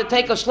far did it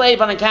take a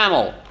slave on a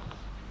camel?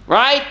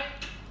 Right?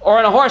 Or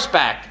on a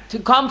horseback? To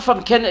come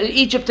from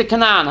Egypt to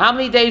Canaan. How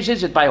many days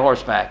is it by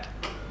horseback?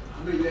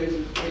 How many days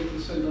does it take to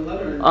send a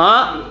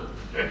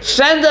letter?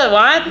 Send a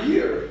what? A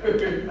year.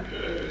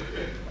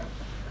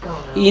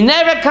 He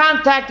never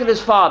contacted his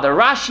father.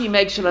 Rashi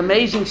makes an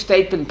amazing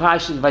statement in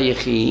Parshas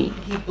Vayechi.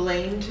 He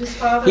blamed his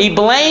father? He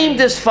blamed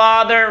his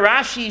father.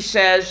 Rashi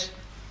says,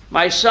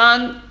 my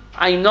son,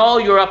 I know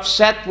you're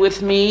upset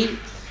with me.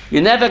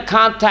 You never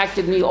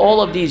contacted me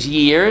all of these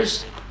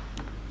years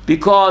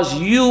because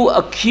you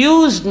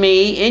accused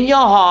me in your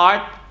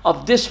heart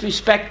of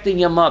disrespecting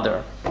your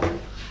mother.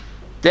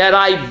 That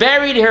I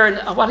buried her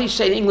in, what do you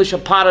say in English, a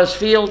potter's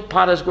field,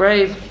 potter's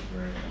grave?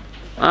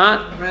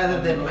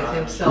 Rather than with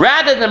himself.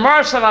 Rather than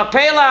Marsa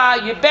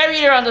Mapela, you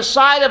buried her on the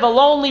side of a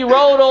lonely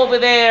road over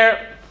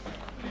there.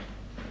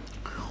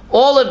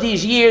 All of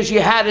these years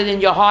you had it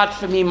in your heart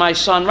for me, my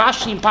son.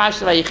 Rashi and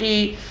Parashat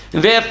Vayechi,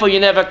 and therefore you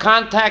never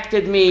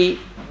contacted me.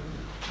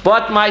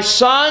 But my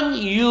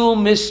son, you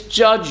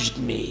misjudged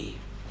me.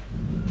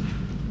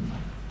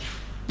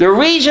 The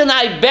reason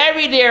I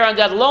buried her on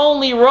that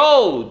lonely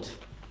road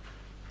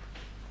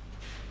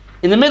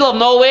in the middle of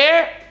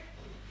nowhere,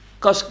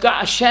 because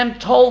Hashem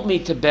told me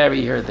to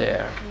bury her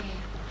there.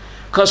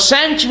 Because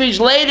centuries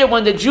later,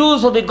 when the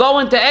Jews will be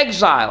going to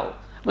exile,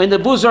 when the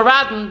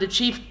Buzaradan, the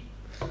chief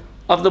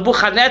of the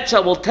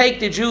Nebuchadnezzar, will take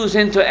the Jews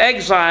into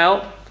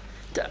exile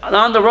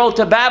on the road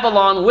to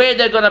Babylon, where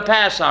they're going to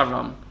pass,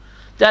 Avram.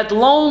 That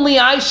lonely,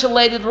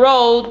 isolated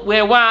road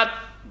where what?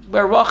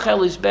 Where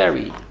Rachel is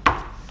buried.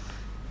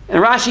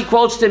 And Rashi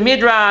quotes the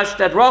Midrash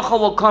that Rachel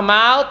will come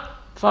out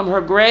from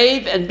her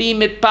grave and be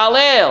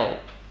mitpalel.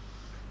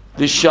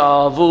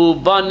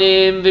 V'shavu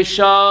banim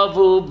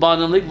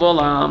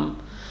ligvolam.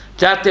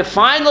 That the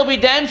final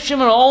redemption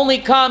will only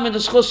come in the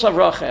schus of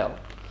Rachel.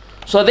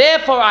 So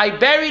therefore I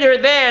buried her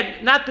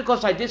there, not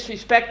because I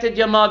disrespected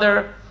your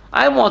mother.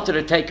 I wanted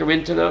to take her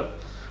into the...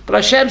 But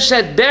Hashem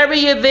said,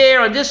 bury her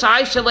there on this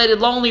isolated,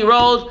 lonely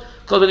road,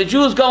 because when the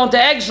Jews go into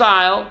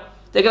exile,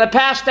 they're going to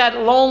pass that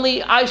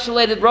lonely,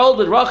 isolated road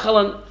with Rachel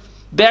and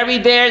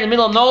buried there in the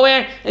middle of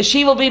nowhere, and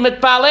she will be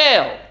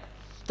mitpalel,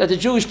 that the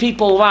Jewish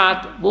people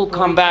will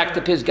come back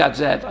to Pisgat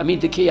Zev.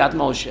 To Kiyat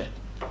Moshe.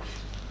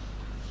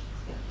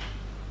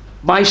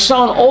 My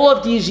son, all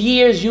of these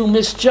years you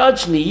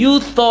misjudged me. You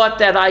thought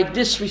that I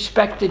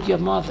disrespected your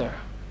mother.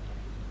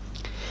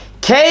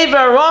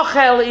 Kever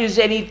Rachel is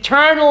an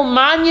eternal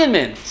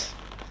monument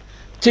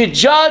to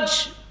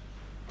judge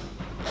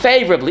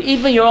favorably,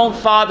 even your own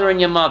father and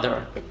your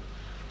mother.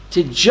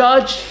 To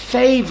judge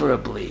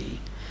favorably.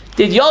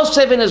 Did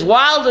Yosef in his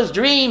wildest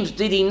dreams,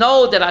 did he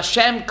know that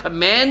Hashem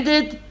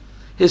commanded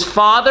his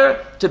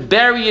father to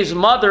bury his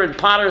mother in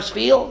Potter's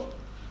field?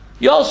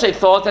 Yosef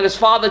thought that his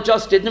father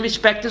just didn't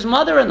respect his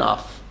mother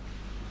enough.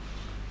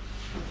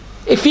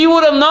 If he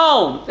would have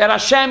known that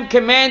Hashem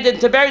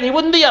commanded to bury him, he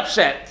wouldn't be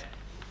upset.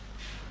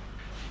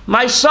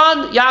 My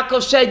son,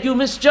 Yaakov said, you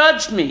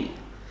misjudged me.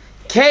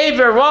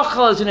 Kever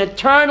Rachel is an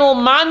eternal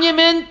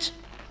monument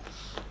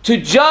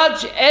to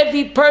judge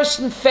every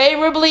person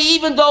favorably,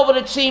 even though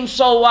it seems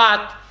so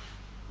what?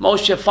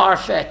 Moshe,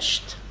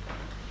 far-fetched.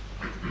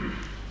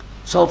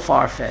 So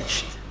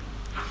far-fetched.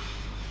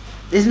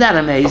 Isn't that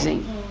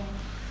amazing?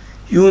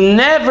 You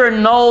never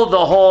know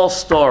the whole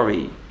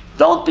story.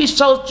 Don't be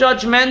so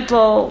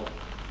judgmental.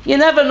 You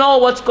never know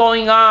what's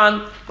going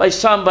on by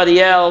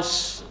somebody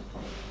else.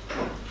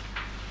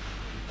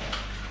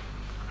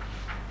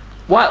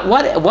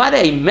 What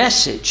a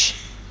message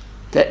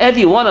that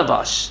every one of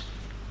us,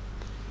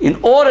 in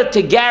order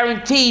to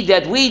guarantee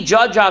that we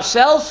judge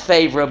ourselves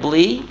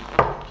favorably,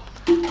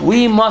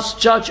 we must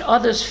judge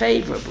others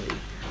favorably.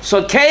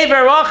 So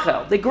Kever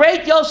Rachel, the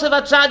great Yosef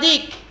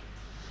HaTzadik,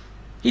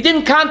 he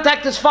didn't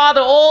contact his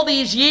father all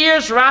these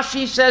years,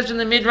 Rashi says in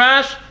the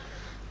Midrash,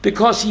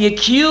 because he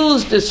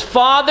accused his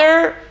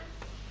father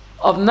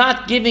of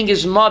not giving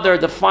his mother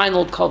the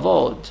final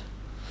kavod.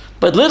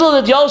 But little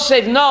did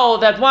Yosef know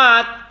that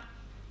what?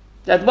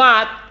 It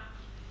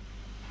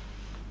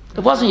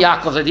wasn't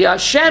Yaakov's idea.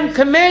 Hashem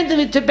commanded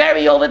him to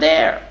bury over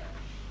there,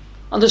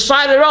 on the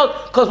side of the road.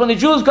 Because when the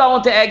Jews go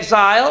into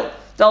exile,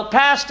 they'll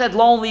pass that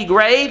lonely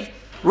grave.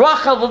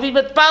 Rachel will be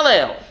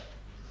mitpalel.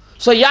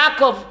 So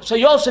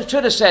Yosef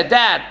should have said,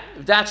 Dad,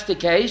 if that's the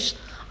case,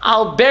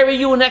 I'll bury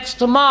you next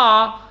to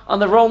Ma on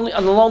the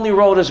lonely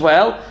road as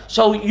well.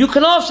 So you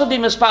can also be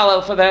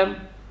mitpalel for them.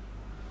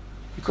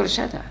 You could have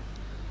said that.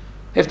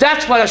 If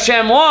that's what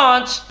Hashem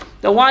wants,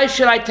 then why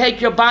should I take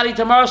your body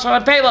to Marasar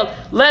and Payload?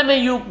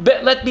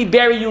 Let me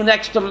bury you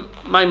next to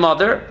my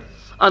mother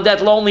on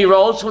that lonely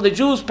road. So when the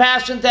Jews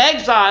pass into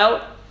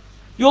exile,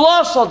 you'll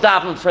also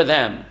daven for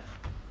them.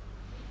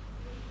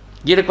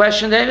 Get a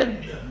question,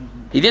 David? Yeah.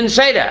 He didn't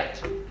say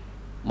that.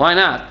 Why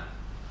not?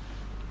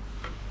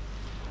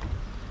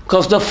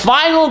 Because the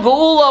final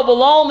Geula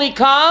will only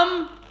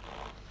come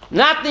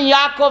not in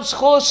Yaakov's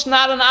chus,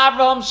 not in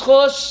Abraham's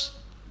chus,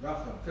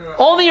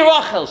 only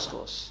Rachel's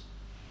chus.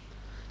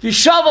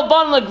 Yishav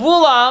Ban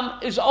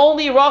Legvulam is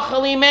only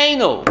Rachel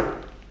Imenu.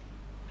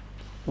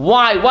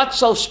 Why? What's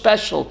so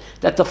special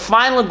that the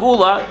final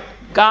Geula,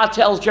 God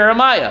tells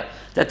Jeremiah,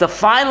 that the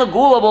final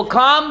Geula will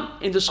come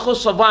in the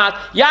schus of what?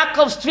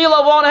 Yaakov's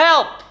tefillah won't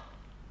help.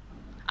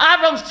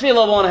 Avram's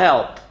tefillah won't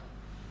help.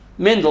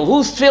 Mindel,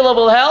 whose tefillah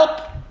will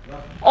help?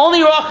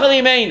 Only Rachel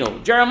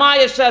Imenu.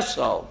 Jeremiah says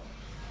so.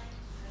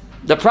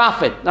 The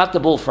prophet, not the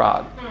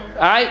bullfrog. All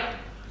right?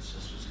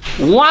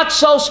 What's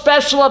so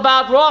special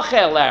about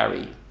Rachel,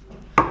 Larry?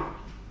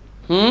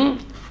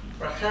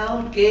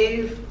 Rachel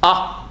gave...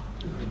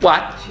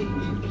 what?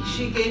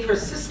 She gave her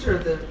sister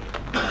the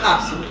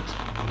absolute.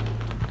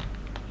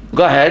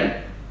 Go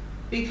ahead.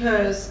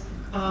 Because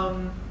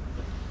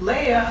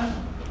Leah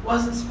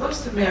wasn't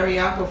supposed to marry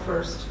Yaakov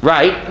first.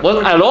 Right.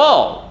 Well, at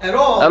all. At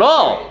all. At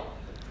all.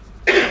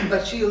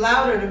 But she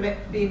allowed her to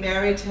be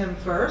married to him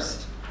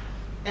first.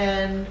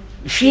 And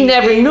she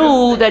never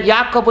knew that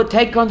Yaakov would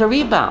take on the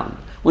rebound.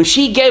 When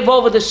she gave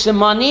over the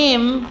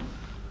simanim,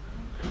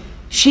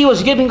 she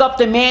was giving up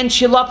the man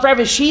she loved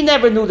forever. She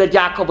never knew that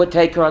Yaakov would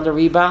take her on the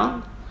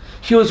rebound.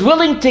 She was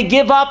willing to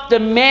give up the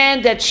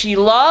man that she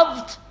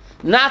loved,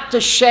 not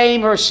to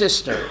shame her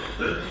sister.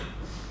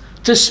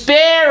 To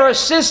spare her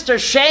sister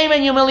shame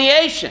and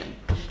humiliation.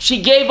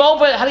 She gave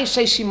over, how do you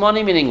say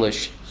simanim in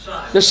English?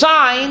 Signs. The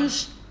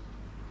signs.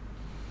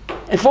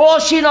 And for all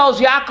she knows,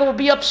 Yaakov would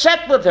be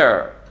upset with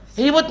her.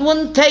 He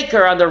wouldn't take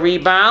her on the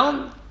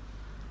rebound.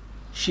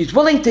 She's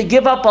willing to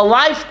give up a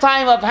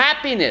lifetime of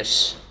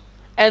happiness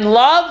and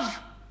love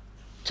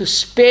to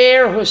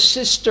spare her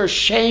sister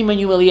shame and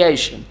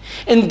humiliation.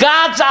 In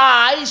God's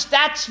eyes,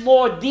 that's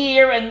more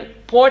dear and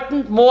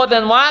important, more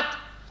than what?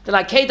 Than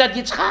Akedat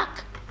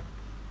Yitzchak.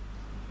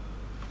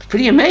 It's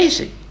pretty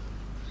amazing.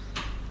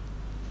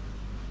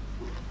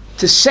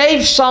 To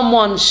save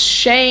someone's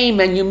shame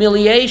and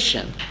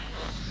humiliation,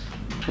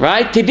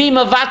 right? To be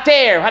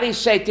mavater. How do you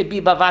say to be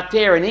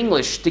mavater in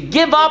English? To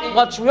give up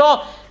what's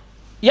real.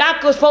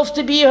 Yaakov is supposed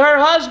to be her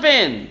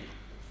husband.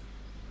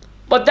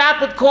 But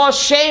that would cause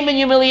shame and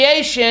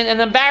humiliation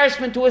and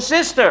embarrassment to her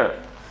sister.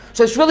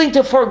 So she's willing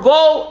to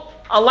forego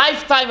a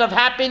lifetime of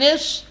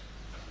happiness.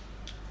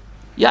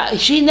 Yeah,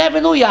 she never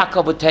knew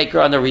Yaakov would take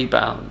her on the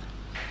rebound.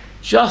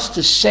 Just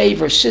to save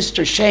her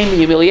sister shame and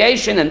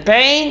humiliation and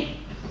pain.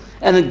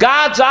 And in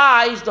God's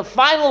eyes, the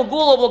final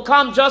gula will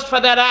come just for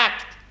that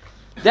act.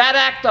 That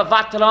act of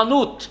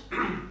vatranut.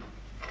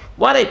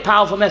 What a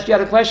powerful message. You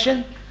had a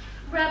question?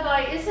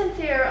 Rabbi, isn't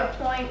there a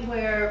point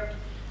where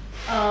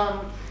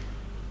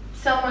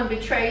someone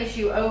betrays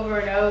you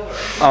over and over?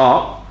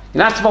 Oh,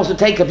 you're not supposed to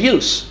take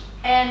abuse.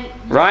 And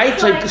right?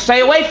 So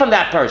stay away from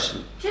that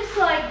person. Just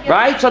like Yosef,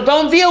 right? So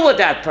don't deal with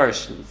that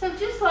person. So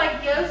just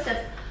like Yosef,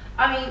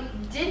 I mean,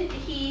 didn't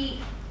he...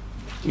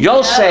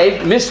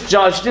 Yosef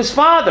misjudged his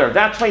father.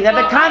 That's why he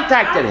never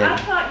contacted him. I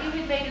thought you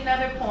had made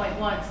another point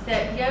once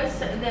that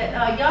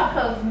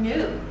Yaakov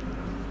knew.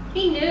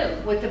 He knew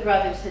what the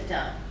brothers had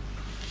done.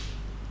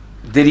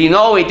 Did he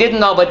know? He didn't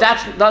know, but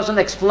that doesn't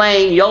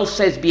explain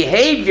Yosef's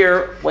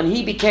behavior when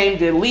he became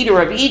the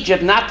leader of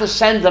Egypt, not to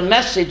send the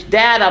message,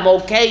 Dad, I'm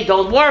okay,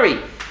 don't worry.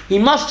 He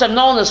must have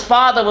known his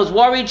father was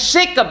worried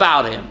sick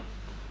about him.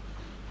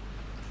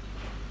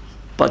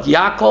 But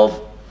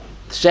Yaakov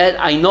said,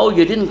 I know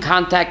you didn't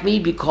contact me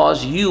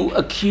because you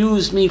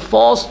accused me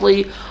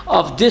falsely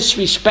of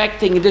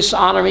disrespecting and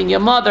dishonoring your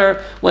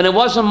mother when it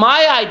wasn't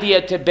my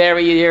idea to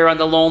bury you here on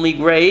the lonely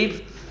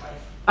grave.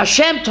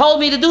 Hashem told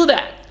me to do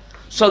that.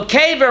 So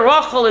Kever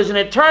Rachel is an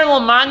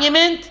eternal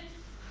monument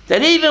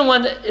that even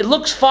when it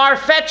looks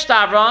far-fetched,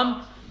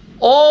 Avram,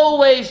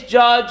 always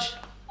judge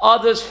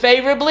others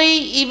favorably,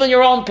 even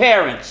your own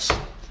parents.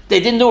 They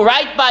didn't do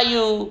right by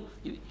you.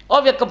 Or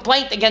if you have a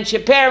complaint against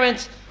your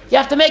parents, you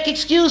have to make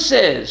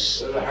excuses.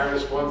 They're the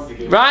hardest ones to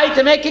give. Right?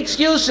 To make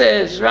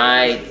excuses,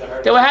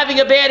 right? They were having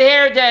a bad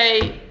hair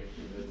day.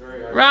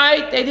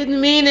 Right? They didn't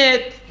mean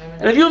it.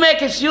 And if you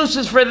make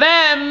excuses for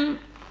them,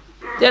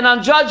 then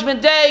on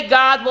Judgment Day,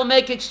 God will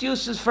make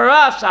excuses for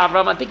us,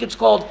 Avram. I think it's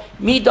called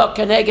Midah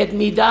Keneged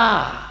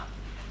Midah.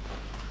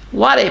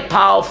 What a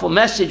powerful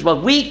message.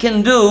 What we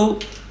can do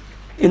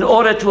in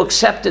order to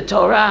accept the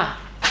Torah.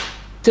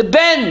 To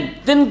bend.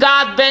 Didn't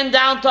God bend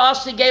down to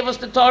us? He gave us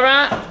the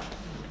Torah.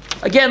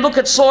 Again, look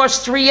at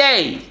source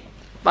 3a.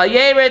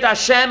 Vayered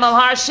Hashem al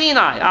Har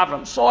Sinai.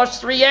 Avram,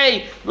 source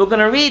 3a. We're going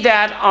to read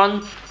that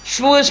on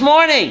Shavuos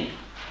morning.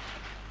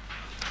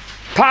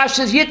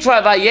 Parshas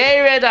Yitro,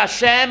 Vayered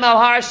Hashem al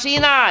Har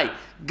Sinai.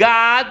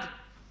 God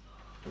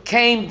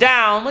came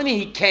down. What do you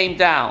mean he came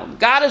down?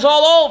 God is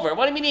all over.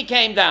 What do you mean he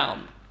came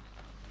down?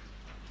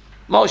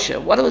 Moshe,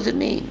 what does it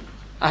mean?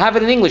 I have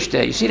it in English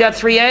there. You see that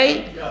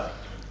 3a? Yeah.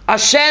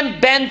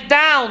 Hashem bent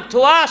down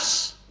to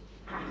us.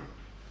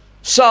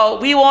 So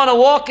we want to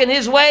walk in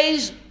his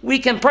ways. We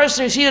can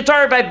personally see the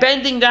Torah by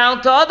bending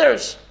down to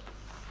others.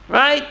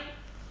 Right?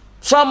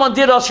 Someone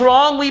did us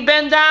wrong, we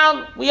bend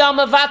down. We are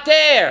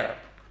mevater.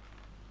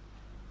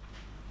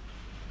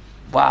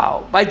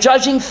 Wow. By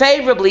judging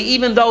favorably,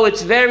 even though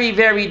it's very,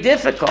 very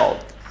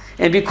difficult.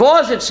 And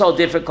because it's so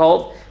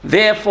difficult,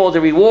 therefore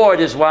the reward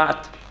is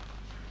what?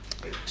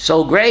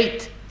 So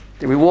great.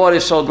 The reward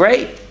is so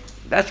great.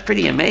 That's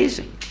pretty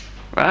amazing.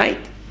 Right?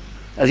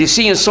 As you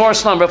see in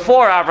source number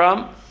 4,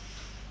 Avram,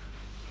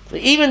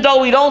 even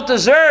though we don't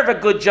deserve a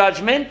good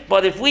judgment,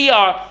 but if we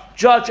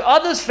judge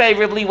others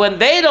favorably when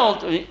they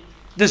don't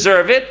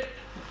deserve it,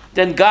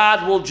 then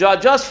God will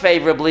judge us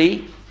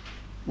favorably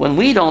when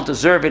we don't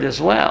deserve it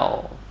as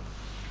well.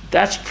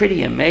 That's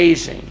pretty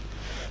amazing.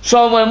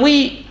 So when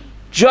we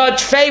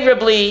judge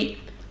favorably,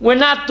 we're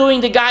not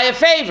doing the guy a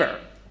favor.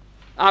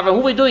 Avram,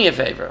 who are we doing a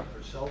favor?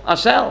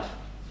 Ourselves.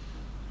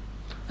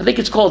 I think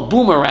it's called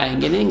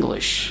boomerang in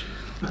English.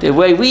 The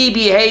way we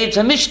behave, to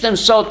mishtem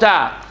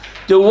sota.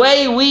 The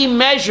way we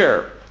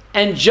measure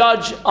and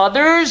judge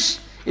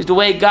others is the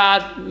way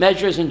God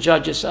measures and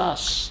judges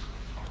us.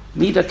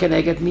 Midah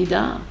keneged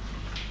midah.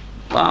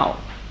 Wow.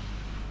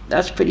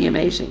 That's pretty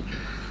amazing.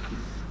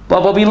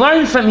 But we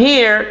learn from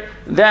here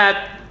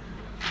that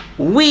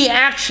we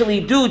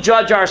actually do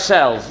judge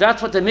ourselves.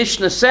 That's what the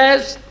Mishnah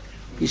says.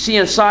 You see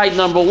inside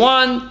number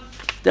 1,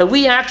 that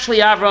we actually,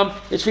 Avram,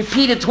 it's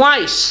repeated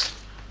twice.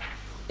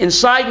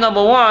 Inside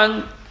number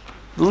 1,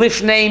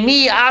 Lifnei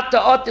mi ata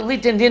ot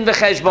litin din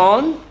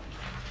v'cheshbon.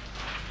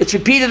 It's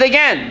repeated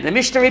again. The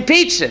Mishnah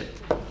repeats it.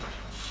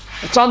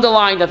 It's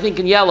underlined, I think,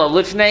 in yellow.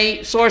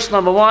 Lifnei, source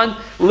number 1.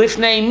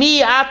 Lifnei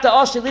mi ata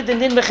ot litin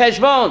din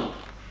v'cheshbon.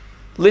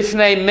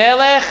 Lifnei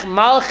melech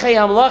malchei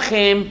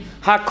hamlachim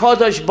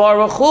hakodesh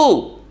baruch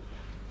hu.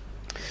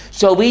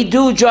 So we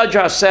do judge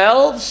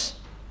ourselves,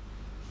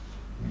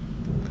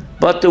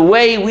 but the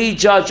way we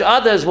judge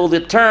others will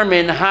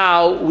determine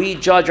how we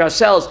judge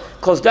ourselves,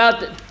 because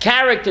that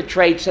character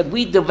traits that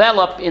we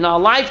develop in our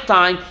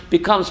lifetime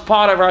becomes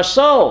part of our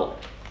soul.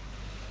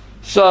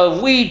 So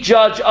if we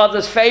judge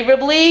others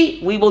favorably,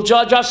 we will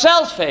judge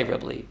ourselves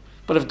favorably.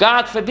 But if,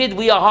 God forbid,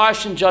 we are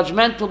harsh and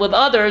judgmental with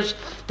others,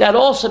 that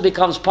also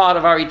becomes part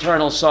of our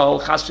eternal soul,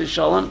 chas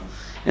v'sholem.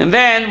 And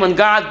then when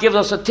God gives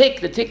us a tick,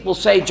 the tick will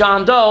say,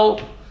 John Doe,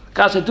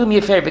 God said, do me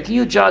a favor, can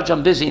you judge?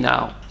 I'm busy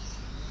now.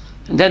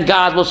 And then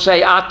God will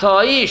say,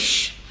 Ata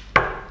ish,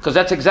 because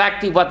that's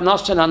exactly what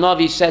Nathan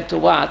Hanavi said to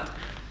what?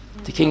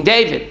 To King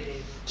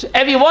David. So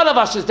every one of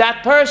us is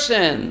that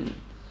person,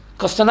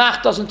 because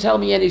Tanakh doesn't tell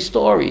me any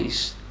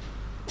stories.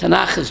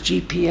 Tanakh is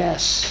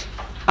GPS.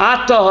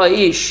 Ata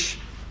ish.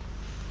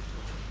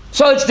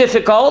 So it's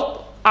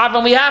difficult.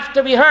 When we have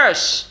to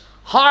rehearse.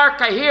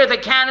 Hark, I hear the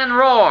cannon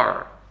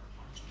roar.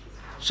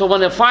 So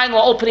when the final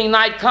opening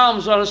night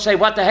comes, we're going to say,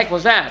 what the heck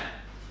was that?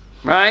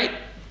 Right?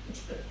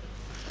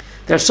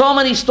 There's so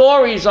many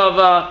stories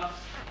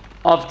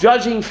of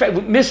judging,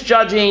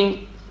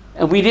 misjudging,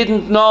 and we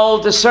didn't know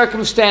the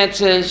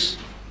circumstances,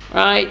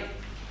 right?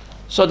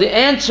 So the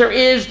answer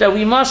is that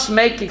we must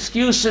make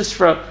excuses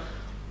for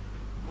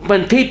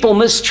when people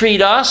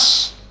mistreat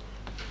us,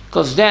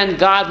 because then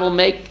God will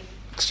make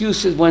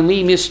excuses when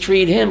we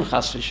mistreat Him,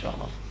 chas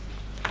v'shalom.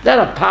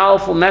 That's a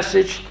powerful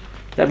message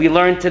that we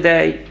learned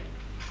today.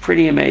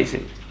 Pretty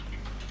amazing.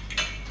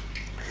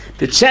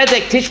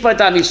 B'tzedek tishpat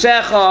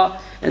amisecha,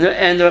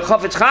 and the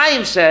Chofetz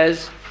Chaim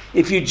says,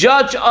 if you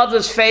judge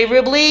others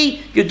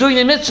favorably, you're doing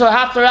the mitzvah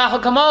haftarach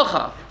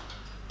kamocha,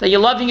 that you're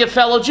loving your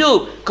fellow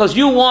Jew, because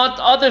you want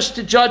others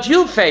to judge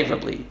you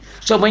favorably.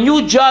 So when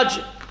you judge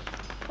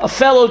a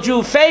fellow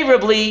Jew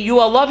favorably, you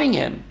are loving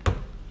him,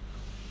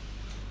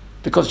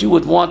 because you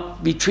would want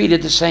to be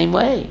treated the same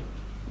way,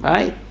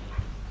 right?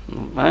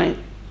 Right?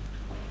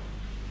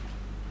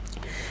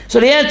 So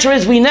the answer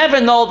is we never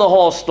know the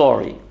whole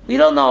story. We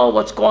don't know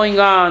what's going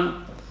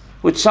on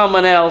with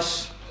someone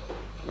else,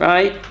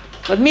 right?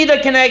 But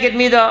midah keneged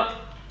midah.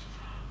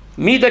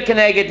 Midah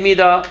keneged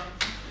midah.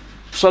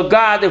 So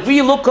God, if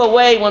we look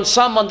away when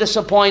someone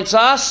disappoints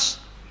us,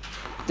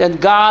 then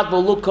God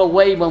will look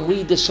away when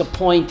we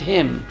disappoint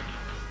Him.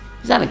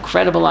 Is that an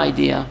incredible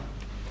idea?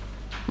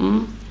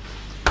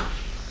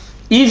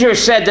 Easier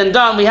said than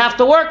done. We have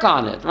to work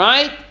on it,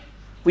 right?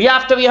 We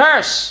have to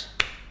rehearse.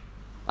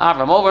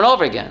 Avram, over and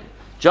over again.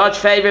 Judge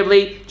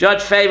favorably,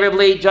 judge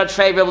favorably, judge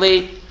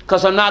favorably,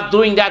 because I'm not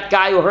doing that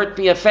guy who hurt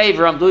me a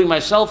favor, I'm doing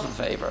myself a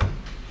favor.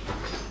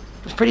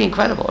 It's pretty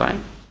incredible, right?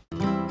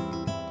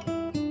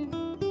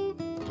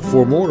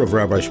 For more of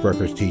Rabbi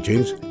Sprecher's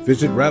teachings,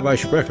 visit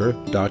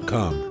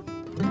rabbisprecher.com.